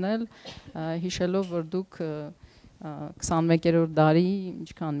կպցնել, հիշելով, որ դուք 21-րդ դարի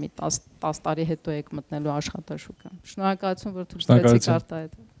ինչքան մի 10 տարի հետո եք մտնելու աշխատաշուկա։ Շնորհակալություն, որ դուք ստացիք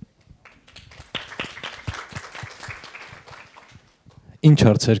արտահայտել։ Ինչ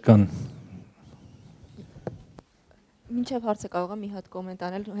հարցեր կան։ Մինչև հարցը կարող եմ մի հատ կոմենտ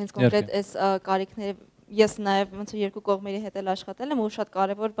անել, հենց կոնկրետ այս կարիքները ես նաև ոնց որ երկու կողմերի հետ էլ աշխատել եմ ու շատ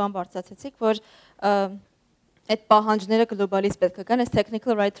կարևոր բան բարձրացեցիք, որ այդ պահանջները գլոբալից պետք է կան, այս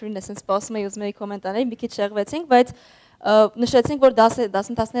technical writer-ին essence սպասում էի ուզում էի կոմենտ անել, մի քիչ շեղվեցինք, բայց նշեցինք, որ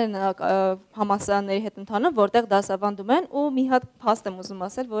դասընթացներն համալսարանների հետ ընթանում, որտեղ դասավանդում են ու մի հատ փաստ եմ ուզում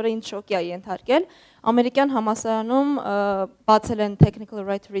ասել, որը ինձ շոկի է ենթարկել։ Ամերիկյան համալսարանում բացել են technical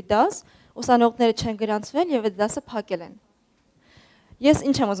writer-ի դաս, ուսանողները չեն գրանցվել եւ այդ դասը փակել են։ Ես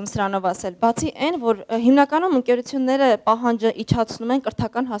ինչ եմ ուզում սրանով ասել, բացի այն, որ հիմնականում ընկերությունները պահանջը իջացնում են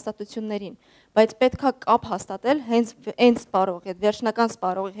կրթական հաստատություններին, բայց պետքա կապ հաստատել հենց այն սպառողի հետ, վերջնական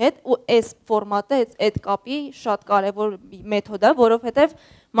սպառողի հետ ու այս ֆորմատը, այդ կապի շատ կարևոր մեթոդ է, որովհետեւ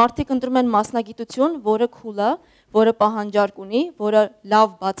մարդիկ ընտրում են մասնագիտություն, որը cool է, որը պահանջարկ ունի, որը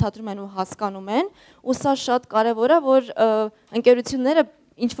լավ բացատրում են ու հասկանում են, ու սա շատ կարևոր է, որ ընկերությունները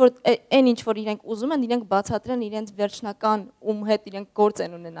ինչ որ իրենք ուզում են, իրենք բացատրեն իրենց վերջնական ում հետ իրենք գործ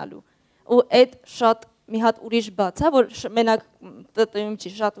են ունենալու։ Ու այդ շատ մի հատ ուրիշ բաց է, որ մենակ ՏՏ-ում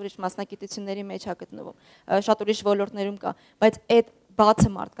չի, շատ ուրիշ մասնագիտությունների մեջ է գտնվում, շատ ուրիշ ոլորտներում կա, բայց այդ բացը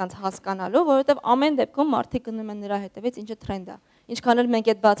մարդկանց հասկանալու, որովհետև ամեն դեպքում մարդիկ գնում են նրա հետևից, ինչը թրենդ է։ Ինչքան էլ մենք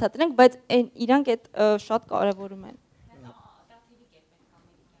այդ բացատրենք, բայց իրանք այդ շատ կարևորում են։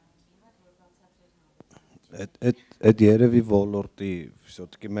 Այդ երևի ոլորտի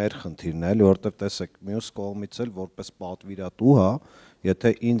все-таки մեր խնդիրն է, որովհետև տեսեք, մյուս կողմից էլ որպես պատվիրատու, հա, եթե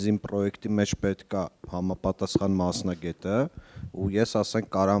ինձ իմ պրոյեկտի մեջ պետքա համապատասխան մասնագետը, ու ես ասենք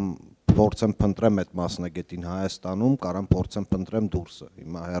կարամ փորձեմ փնտրեմ այդ մասնագետին Հայաստանում, կարամ փորձեմ փնտրեմ դուրսը։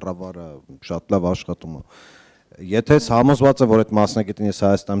 Հիմա հեռավարը շատ լավ աշխատում է։ Եթե ես համոզված եմ, որ այդ մասնագետին ես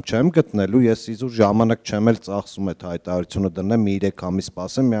Հայաստանում չեմ գտնելու, ես իզուր ժամանակ չեմ էլ ծախսում այդ հայտարարությունը դնեմ, 3 ամիս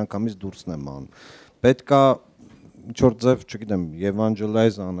սպասեմ, մի անգամից դուրսն եմ անում։ Պետք է ինչ-որ ձև, չգիտեմ,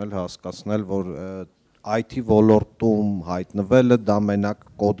 եվանջելայզ անել, հասկացնել, որ IT ոլորտում հայտնվելը դա մենակ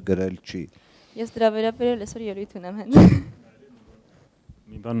կոդ գրել չի։ Ես դրա վերաբերյալ այսօր ելույթ ունեմ հենց։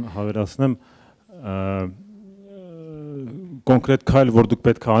 Մի բան հավերացնեմ, կոնկրետ քայլ, որ դուք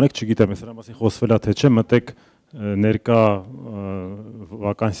պետք է անեք, չգիտեմ, ես դրա մասին խոսվել է թե չէ, մտեք ներկա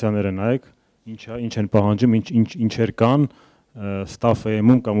վականսիաները նայեք, ինչ են պահանջում, ինչեր կան,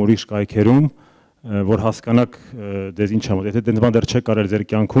 staff.am-ում կամ ուրիշ կայքերում, որ հասկանաք դες ինչ ամոթ, եթե դենց բան դեռ չեք արել ձեր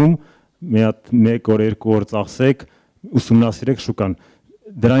կյանքում, մի հատ 1 օր, 2 օր ծախսեք, ուսումնասիրեք շուկան։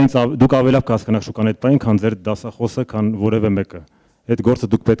 Դրանից դուք ավելի լավ կհասկանաք շուկան այդ պահին, քան ձեր դասախոսը, քան որևէ մեկը։ Այդ գործը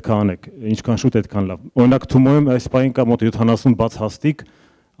դուք պետք է անեք, ինչքան շուտ այդքան լավ։ Օրինակ Թումոյում այս պահին կա մոտ 70 բաց հաստիկ,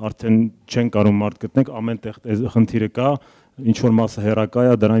 արդեն չեն կարող մարդ գտնեք, ամեն տեղ խնդիրը կա, ինչ որ մասը հեռակա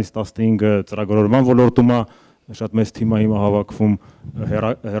է, դրանից 15-ը ծրագրավորման ոլորտում է, շատ մեծ թիմ է հիմա հավաքվում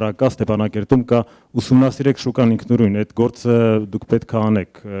հեռակա Ստեփանակերտում կա, ուսումնասիրեք շուկան ինքնուրույն, այդ գործը դուք պետք է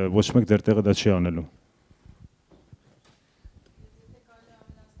անեք, ոչ մեկ ձեր տեղը դա չի անելու։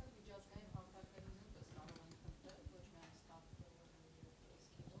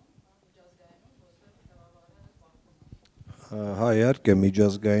 Հա, իհարկե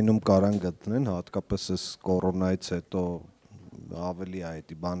միջազգայինում կարան գտնեն, հատկապես այս կորոնայից հետո ավելի է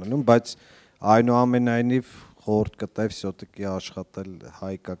դա բանանում, բայց այնուամենայնիվ խորհուրդ կտայ все-таки աշխատել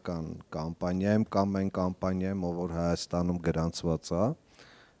հայկական կամպանիայում կամ այն կամպանիայում, որ Հայաստանում գրանցված է,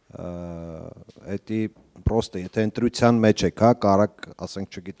 դա պրոստը, եթե ընտրության մեջ եք, հա, կարակ,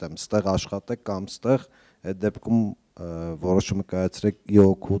 ասենք, չգիտեմ, ստեղ աշխատեք կամ ստեղ, այդ դեպքում որոշումը կայացրեք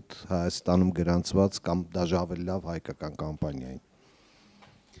իօքուտ Հայաստանում գրանցված կամ դաժե ավելի լավ հայկական կամպանիային։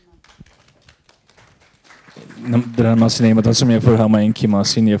 Դրան մասին էի մտածում, երբ որ համայնքի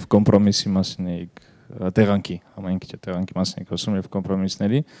մասին եւ կոմպրոմիսի մասին էիք, տեղանքի, համայնքի չէ, տեղանքի մասին էիք խոսում եւ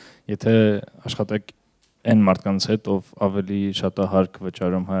կոմպրոմիսների, եթե աշխատեք այն մարդկանց հետ, ով ավելի շատ է հարկ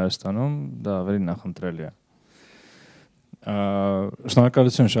վճարում Հայաստանում, դա ավելի նախընտրելի է։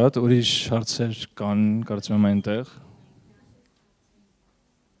 Շնորհակալություն շատ, ուրիշ հարցեր կան, կարծում եմ այնտեղ։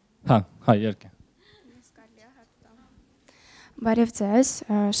 Հա, իհարկե։ Բարև ձեզ,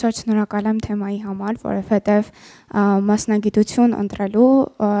 շատ շնորհակալ եմ թեմայի համար, որովհետև մասնագիտություն ընտրելու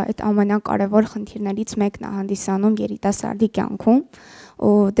այդ ամենակարևոր խնդիրներից մեկն է հանդիսանում երիտասարդի կյանքում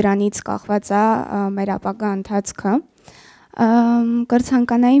ու դրանից կախված է մեր ապագա ընթացքը։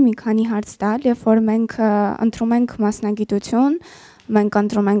 Կցանկանայի մի քանի հարց տալ, երբ որ մենք ընտրում ենք մասնագիտություն, մենք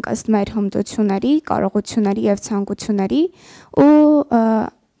ընտրում ենք ըստ մեր հմտությունների, կարողությունների եւ ցանկությունների ու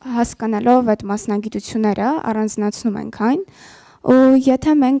հասկանալով այդ մասնագիտությունները առանձնացնում ենք այն ու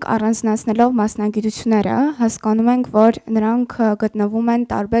եթե մենք առանձնացնելով մասնագիտությունները հասկանում ենք, որ նրանք գտնվում են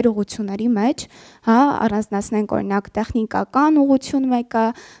տարբեր ուղղությունների մեջ, հա, առանձնացնենք օրինակ տեխնիկական ուղղություն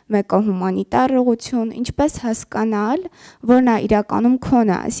մեկը հումանիտար ուղղություն, ինչպես հասկանալ, որ նա իրականում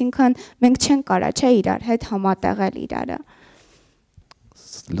քոնը, այսինքն մենք չենք կարա չէ իրար հետ համատեղել իրարը։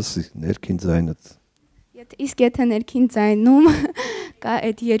 Լսի, ներքին ձայնդ։ Իսկ եթե ներքին ձայնում կա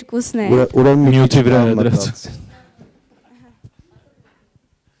այդ երկուսն է։ Ուրեմն Մյուտի վրա է դրած։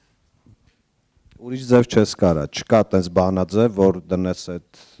 Ուրիշ ձև չես կարա, չկա տես բանաձև, որ դնես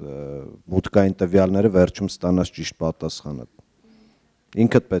այդ մուտքային տվյալները վերջում ստանաս ճիշտ պատասխանը։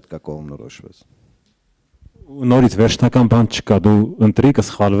 Ինքդ պետք է կողմնորոշվես։ Նորից վերջնական բան չկա, դու ընտրի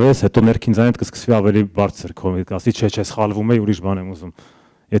կսխալվես, հետո ներքին ձայնդ կսկսվի ավելի բարձր քո, ասի չէ, սխալվում եմ, ուրիշ բան եմ ուզում։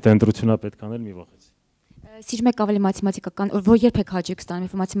 Եթե ընտրությունա պետք անել, մի վախեցի։ Սիրում եք ավելի մաթեմատիկական, որ երբ եք հաճույք ստանում,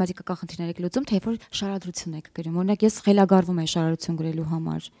 երբ մաթեմատիկական խնդիրներ եք լուծում, թե որ շարադրություն եք գրում։ Օրինակ ես խելագարվում եմ շարադրություն գրելու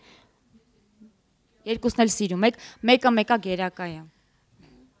համար։ Երկուսն էլ սիրում եք, մեկը գերակա է։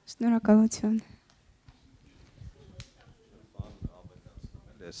 Շնորհակալություն։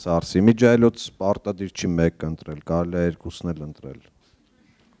 Սարսի միջայլոց պարտադիր չի մեկ ընտրել, կարելի է երկուսն էլ ընտրել։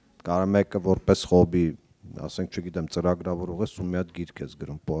 Կարող մեկը որպես հոբի, ասենք չգիտեմ, ծրագրավորող ես ու մի հատ գիրք ես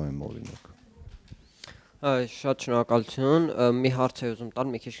գրում, պոեմ օրինակ։ Շատ շնորհակալություն, մի հարց եմ ուզում տալ,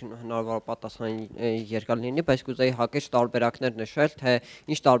 մի քիչ հնարավոր պատասխանը երկար լինի, բայց կուզեի հակեշ տարբերակներ նշել, թե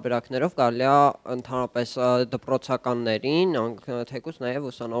ինչ տարբերակներով կարելի է ընդհանրապես դպրոցականներին, թեկուզ նաև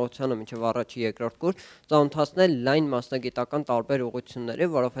ուսանողությանը մինչև առաջի երկրորդ կուրս ծանոթացնել լայն մասնագիտական տարբեր ուղղությունների,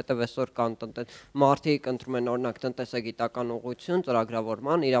 որովհետև այսօր կան մարդիկ ընտրում են օրինակ տնտեսագիտական ուղղություն,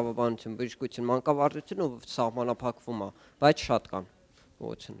 ծրագրավորման, իրավաբանություն, բժշկություն, մանկավարժություն ու սահմանափակվում է, բայց շատ կան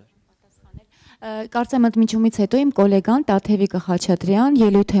ուղղություններ։ Կարծեմ ընդմիջումից հետո իմ գոլեգան Տաթևիկը Խաչատրյան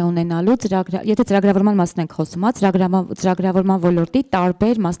ելույթ է ունենալու եթե ծրագրավորման մասին ենք խոսում, ծրագրավորման ոլորտի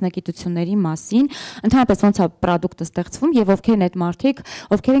տարբեր մասնագիտությունների մասին, ընդհանրապես ոնց է պրոդուկտը ստեղծվում եւ ովքեր են այդ մարդիկ,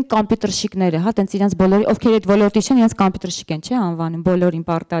 ովքեր են կոմպյուտերշիկները, հա, տենց իրենց բոլորի, ովքեր այդ ոլորտի չեն, իրենց կոմպյուտերշիկ են, չէ՞, անվանում, բոլորին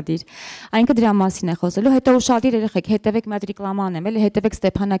պարտադիր։ Այնինքն դրա մասին է խոսելու, հետո ուշադիր երեխեք, հետևեք մի հատ ռեկլամա անեմ, էլի հետևեք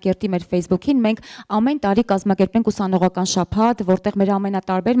Ստեփանակերտի մեր Facebook-ին, մենք ամեն տարի կազմակերպում ենք ուսանողական շաբաթ, որտեղ մեր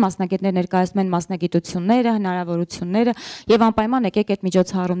ամենատարբեր մասնագետներ ներկայացնում են մասնագիտությունները, հնարավորությունները եւ անպայման եկեք այդ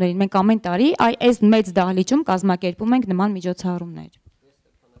միջոցառումներին։ Մենք ամեն տարի այս մեծ դահլիճում կազմակերպում ենք նման միջոցառումներ։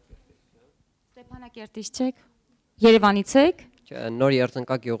 Ստեփանակերտից չեք։ Երևանից եք։ Նոր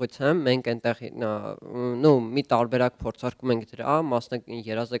Երձնկա գյուղից եմ, մենք այնտեղ մի տարբերակ փորձարկում ենք դրա,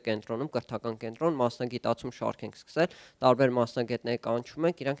 երազե կենտրոնում, կրթական կենտրոն, մասնագիտացում շարք ենք սկսել, տարբեր մասնագետներ կանչում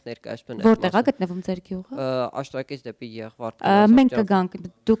ենք, իրանք ներկայացնում են։ Որտեղ է գտնվում ձեր գյուղը։ Աշտարակից դեպի Եղվարդ։ Մենք կգանք,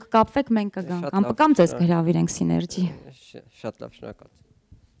 դուք կապվեք, մենք կգանք, կամ ձեզ կհրավիրենք սիներգի։ Շատ լավ, շնորհակալ։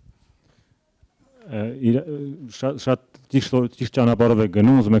 Շատ ճիշտ ճանապարհով եք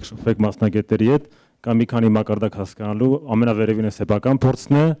գնում, ուզում եք շփվեք մասնագետների հետ, կամ մի քանի մակարդակ հասկանալու, ամենավերևինը սեփական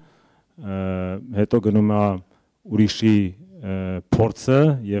փորձն է, հետո գնում է ուրիշի փորձը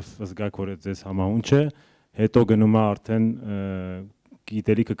եւ զգաք որ ձեզ համահունչ է, հետո գնում է արդեն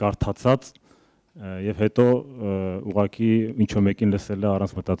գիտելիքը կարդացած եւ հետո ուղղակի ինչ-որ մեկին լսելը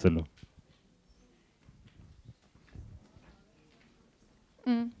առանց մտածելու։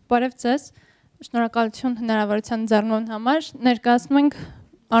 Բարև ձեզ, շնորհակալություն հնարավորության ձեռնուն համար, ներկայացնում ենք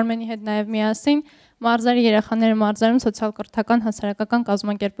Արմենի հետ նաև միասին մարզերի երեխաները մարզերում սոցիալ-կրթական հասարակական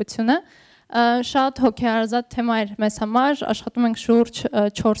կազմակերպությունը շատ հոգեարազատ թեմա էր մեզ համար, աշխատում ենք շուրջ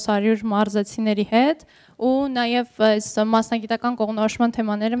 400 մարզեցիների հետ ու նաև այս մասնագիտական կողմնորոշման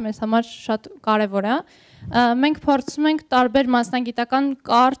թեմաները մեզ համար շատ կարևոր է։ Մենք փորձում ենք տարբեր մասնագիտական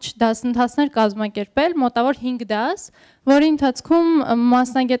կարճ դասընթացներ կազմակերպել, մոտավոր 5 դաս, որի ընթացքում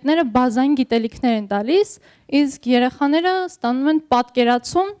մասնագետները բազային գիտելիքներ են տալիս, իսկ երեխաները ստանում են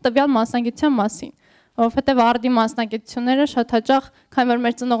պատկերացում տվյալ մասնագիտության մասին, որովհետև արդի մասնագիտությունները շատ հաճախ, քանի որ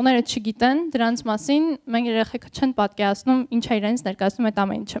մեր ծնողները չգիտեն դրանց մասին, մենք երեխեքը չեն պատկերացնում ինչ է իրենց ներկայացնում այդ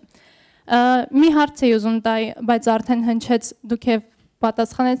ամեն ինչը։ Մի հարց էի ուզում տալ, բայց արդեն հնչեց, դուք եւ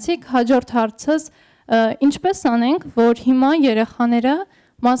պատասխանեցիք, հաջորդ հարցս ինչպես անենք, որ հիմա երեխաները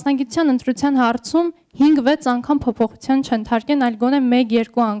մասնագիտության ընտրության հարցում 5-6 անգամ փոփոխության չընթարկեն, այլ գոնե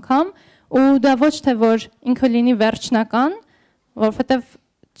 1-2 անգամ, ու դա ոչ թե որ ինքը լինի վերջնական, որովհետև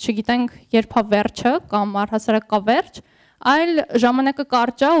չգիտենք երբ է վերջը կամ առհասարակ կա վերջ, այլ ժամանակը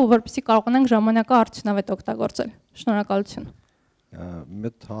կարճ է ու որպեսզի կարողանանք ժամանակը արդյունավետ օգտագործել։ Շնորհակալություն։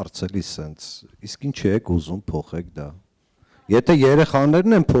 Մեծ հարցելի սենց, իսկ ինչ եք ուզում փոխեք դա։ Եթե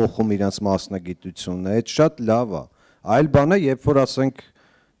երեխաներն են փոխում իրենց մասնագիտությունը, այդ շատ լավ է, Այլ բան է, երբ որ ասենք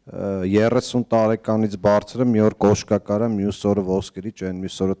 30 տարեկանից բարձրը մի օր կոշկակար է, մյուս օրը ոսկերիչ, այն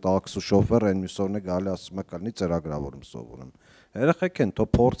մյուս օրը տաքսու շոֆեր, այն մյուս օրն է գալի ասում է կլինի ծրագրավորում սովորում։ Երեխեք են, թո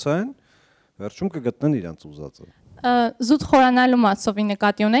փորձեն, վերջում կգտնեն իրենց ուզածը։ Զուտ խորանալու մասովի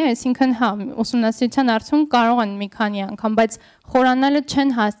նկատի ունեի, այսինքն հա, ուսումնասիրության արդյունքում կարող են մի քանի անգամ, բայց խորանալը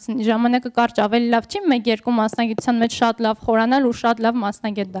չեն հասցնի, ժամանակը կարճ ավելի լավ չի 1-2 մասնագիտության մեջ շատ լավ խորանալ ու շատ լավ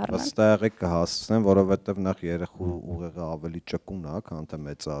մասնագետ դառնալ։ Ըստ եղեք կհասցնեն, որովհետև նախ երեխու ուղեղը ավելի ճկուն է, քան թե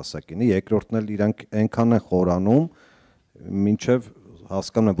մեծահասակինի, երկրորդն էլ իրանք այնքան են խորանում, մինչև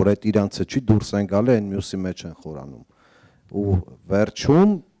հասկանում են, որ այդ իրանցը չի դուրս են գալի, այն մյուսի մեջ են խորանում։ Ու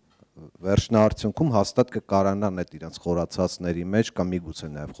վերջում վերջնարդյունքում հաստատ կկարանան այդ իրենց խորացածների մեջ կամ միգուցե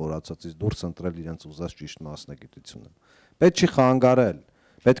նաև խորացածից դուրս ընտրել իրենց ուզած ճիշտ մասնագիտությունը։ Պետք չի խանգարել,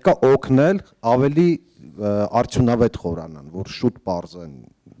 պետք է օգնել ավելի արդյունավետ խորանան, որ շուտ պարզեն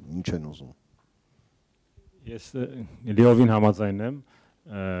ինչ են ուզում։ Ես լիովին համաձայն եմ,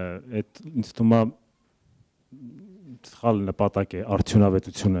 այդ ինձ թվում է սխալ նպատակ է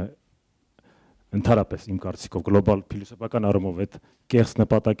արդյունավետությունը ընդհանրապես իմ կարծիքով գլոբալ փիլիսոփական առումով այդ կեղծ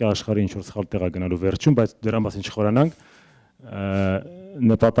նպատակի աշխարհի ինչ որ սխալ տեղ է գնալու վերջում, բայց դրա մասին չխորանանք,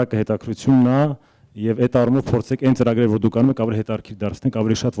 նպատակը հետաքրությունն է եւ այդ առումով փորձեք այն ծրագրերը, որ դուք անում եք, ավելի հետաքրքիր դարձնեք,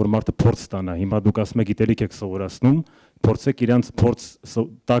 ավելի շատ որ մարդը փորձ ստանա։ Հիմա դուք ասում եք գիտելիք եք սովորացնում, փորձեք իրանց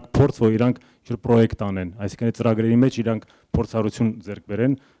տակ փորձ, որ իրանք ինչ որ պրոյեկտ անեն, այսինքն այդ ծրագրերի մեջ իրանք փորձառություն ձեռք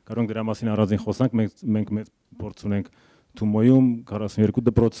բերեն, կարող ենք դրա մասին առանձին խոսանք, մենք մեծ փորձ ունենք Թումոյում 42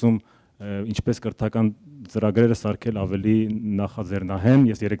 դպրոցում ինչպես կրթական ծրագրերը սարքել ավելի նախաձեռնահեն,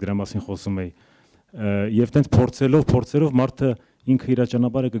 ես երեք դրա մասին խոսում էի, եւ տենց փորձելով մարդը ինքը իր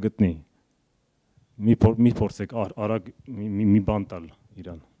ճանապարհը կգտնի։ Մի փորձեք արագ մի բան տալ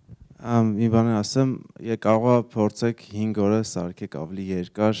իրան։ Մի բան ասեմ, կարող է փորձեք 5 օրը սարքեք ավելի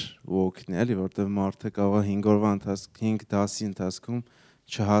երկար ու օգնել, որտեղ մարդը կարող է 5 օրվա ընթացքում 5 դասի ընթացքում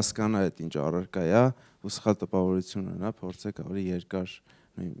չհասկանա այդ ինչ առարկա է ու սխալ տպավորություն ունենա, փորձեք ավելի երկար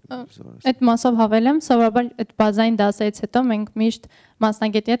Այդ մասով հավելեմ, սովորաբար այդ բազային դասերից հետո մենք միշտ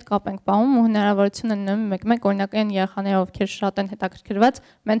մասնագետի հետ կապ ենք պահում ու հնարավորություն ունենում մեկ-մեկ օրինակ այն երեխաները, ովքեր շատ են հետաքրքրված,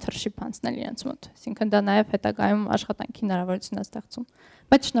 mentorship անցնել իրենց մոտ։ Այսինքն դա նաև հետագայում աշխատանքի հնարավորություն է ստեղծում։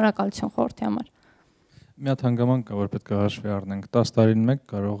 Բայց շնորհակալություն խորհրդի համար։ Մի հատ հանգամանք կա, որ պետք է հաշվի առնենք։ 10 տարին մեկ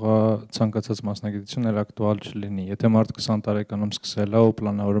կարող է ցանկացած մասնագիտություն էլ ակտուալ չլինի։ Եթե մարդ 20 տարեկանում սկսել է ու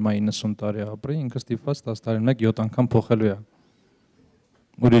պլանավորում է 90 տարի ապրի, ինքը ստիպված 10 տարին մեկ 7 անգամ փոխելու է։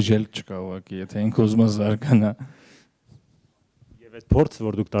 Ուրիշ ելք չկա ուղղակի, եթե ինքը ուզում է զարգանա։ Եվ այդ փորձը,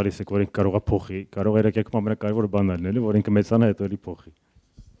 որ դուք տալիս եք, որ ինքը կարող է փոխի, կարող է երեքեկում ամենակարևոր բանն է, էլի, որ ինքը մեծանա, հետո էլի փոխի։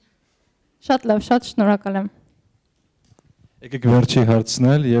 Շատ լավ, շատ շնորհակալ եմ։ Եկեք վերջի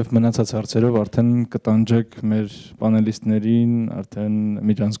հարցնել եւ մնացած հարցերով արդեն կտանջեք մեր պանելիստներին արդեն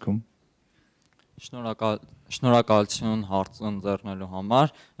միջանցքում։ Շնորհակալություն հարց ընձեռնելու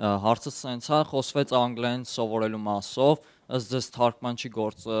համար։ Հարցը սենց է, խոսվեց անգլերեն սովորելու մասով, ըստ ձեզ թարգմանչի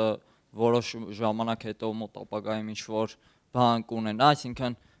գործը որոշ ժամանակ հետո մոտ ապագայում ինչ որ բան կունենա,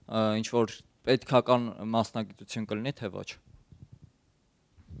 այսինքն ինչ որ պետքական մասնագիտություն կլինի, թե ոչ։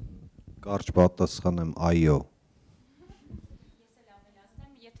 Կարճ պատասխանեմ այո։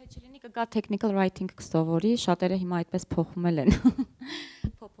 Եթե չլինի կգա technical writing կսովորի, շատերը հիմա այդպես փոխում են։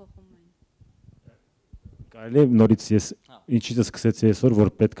 Փոփոխում են։ Կարելի է նորից ես ինչից սկսեցի այսօր, որ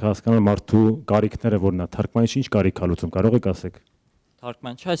պետք է հասկանալ մարդու կարիքները որն է, թարգմանիչը ինչ կարիք է լուծում, կարող եք ասեք։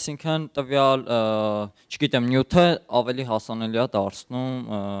 Թարգմանիչը, այսինքն տվյալ, չգիտեմ, նյութը ավելի հասանելի է դարձնում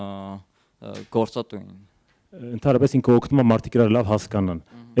գործատուին։ Ընդհանրապես ինքը օգնում է մարդիկ իրար լավ հասկանան։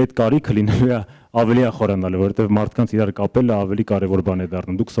 Այդ կարիքը լինելու է ավելի է խորանալը, որովհետև մարդկանց իրար կապելը ավելի կարևոր բան է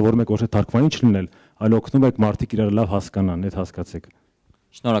դառնում։ Դուք սովորում եք ոչ թե թարգմանիչ լինել, այլ օգնում եք մարդիկ իրար լավ հասկանան, այդ հասկացեք։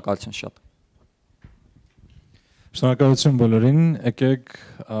 Շնորհակալություն շատ։ Շնորհակալություն բոլորին, եկեք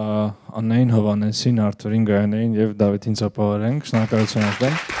Աննային, Հովհաննեսին, Արթուրին, Գայանային եւ Դավիթին ծափահարենք։ Շնորհակալություն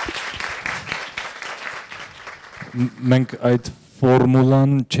արտեմ։ Մենք այդ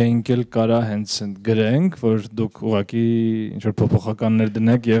ֆորմուլան չենք էլ կարա հենց գրենք, որ դուք ուղղակի ինչ որ փոփոխականներ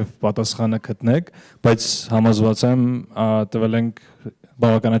դնեք եւ պատասխանը գտնեք, բայց համոզված եմ տվել ենք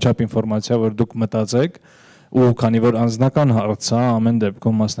բավականաչափ ինֆորմացիա, որ դուք մտածեք ու քանի որ անձնական հարց է ամեն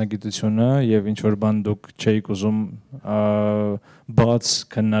դեպքում մասնագիտությունը եւ ինչ որ բան դուք չէիք ուզում բաց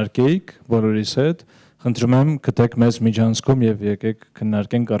քննարկեիք բոլորիս հետ, խնդրում եմ գտեք մեզ միջանցքում եւ եկեք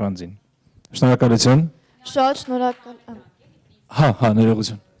քննարկենք առանձին։ Շնորհակալություն։ Շատ շնորհակալ։ Հա,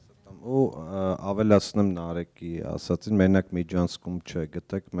 ներողություն։ Ու ավելացնեմ Նարեկի ասածին, մենակ միջանցքում չէ,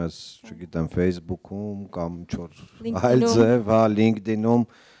 գտեք մեզ, չգիտեմ, Facebook-ում կամ ինչ-որ այլ ձև, հա, LinkedIn-ում,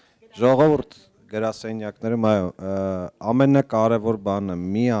 ժողովուրդ գրասենյակներում, այո, ամենակարևոր բանը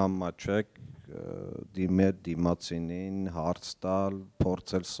մի ամաչեք դիմել դիմացինին, հարց տալ,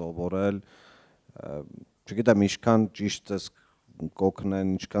 փորձել սովորել, չգիտեմ ինչքան ճիշտ ես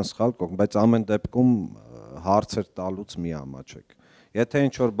կօգնեն, ինչքան սխալ կօգնեն, բայց ամեն դեպքում հարցեր տալուց մի ամաչեք։ Եթե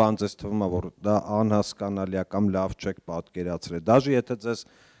ինչ որ բան ձեզ թվում է, որ դա անհասկանալի է կամ լավ չեք պատկերացրել, դաժե եթե ձեզ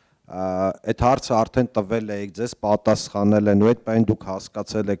այդ հարցը արդեն տվել եք, ձեզ պատասխանել են ու այդ բանը դուք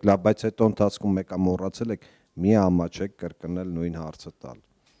հասկացել եք, լավ, բայց հետո ընթացքում մեկը մոռացել եք, մի ամաչեք կրկնել նույն հարցը տալ։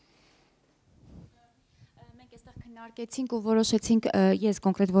 Մենք այստեղ քննարկեցինք ու որոշեցինք, ես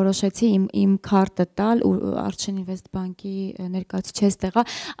կոնկրետ որոշեցի իմ քարտը տալ ու Archen Invest Bank-ի ներկայացուցիչ էստեղա,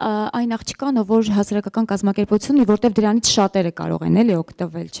 այն աղջկանը, որ հասարակական կազմակերպություն ունի, որտեղ դրանից շատերը կարող են էլի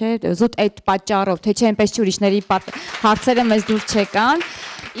օգտվել, չէ՞, զուտ այդ պատճառով, թե չէ այնպես չի ուրիշների հարցերը մեզ դուր չեկան։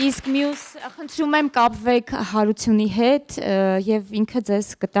 Իսկ մյուս խնդրում եմ կապվեք Հարությունի հետ եւ ինքը ձեզ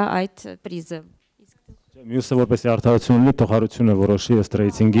կտա այդ պրիզը։ Մյուսը որպես արդարություն ունի, թող Հարությունը որոշի ըստ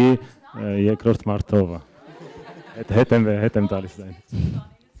ռեյտինգի երկրորդ մարդովը։ Հետ եմ տալիս այն։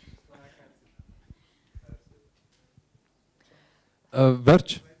 Վերջ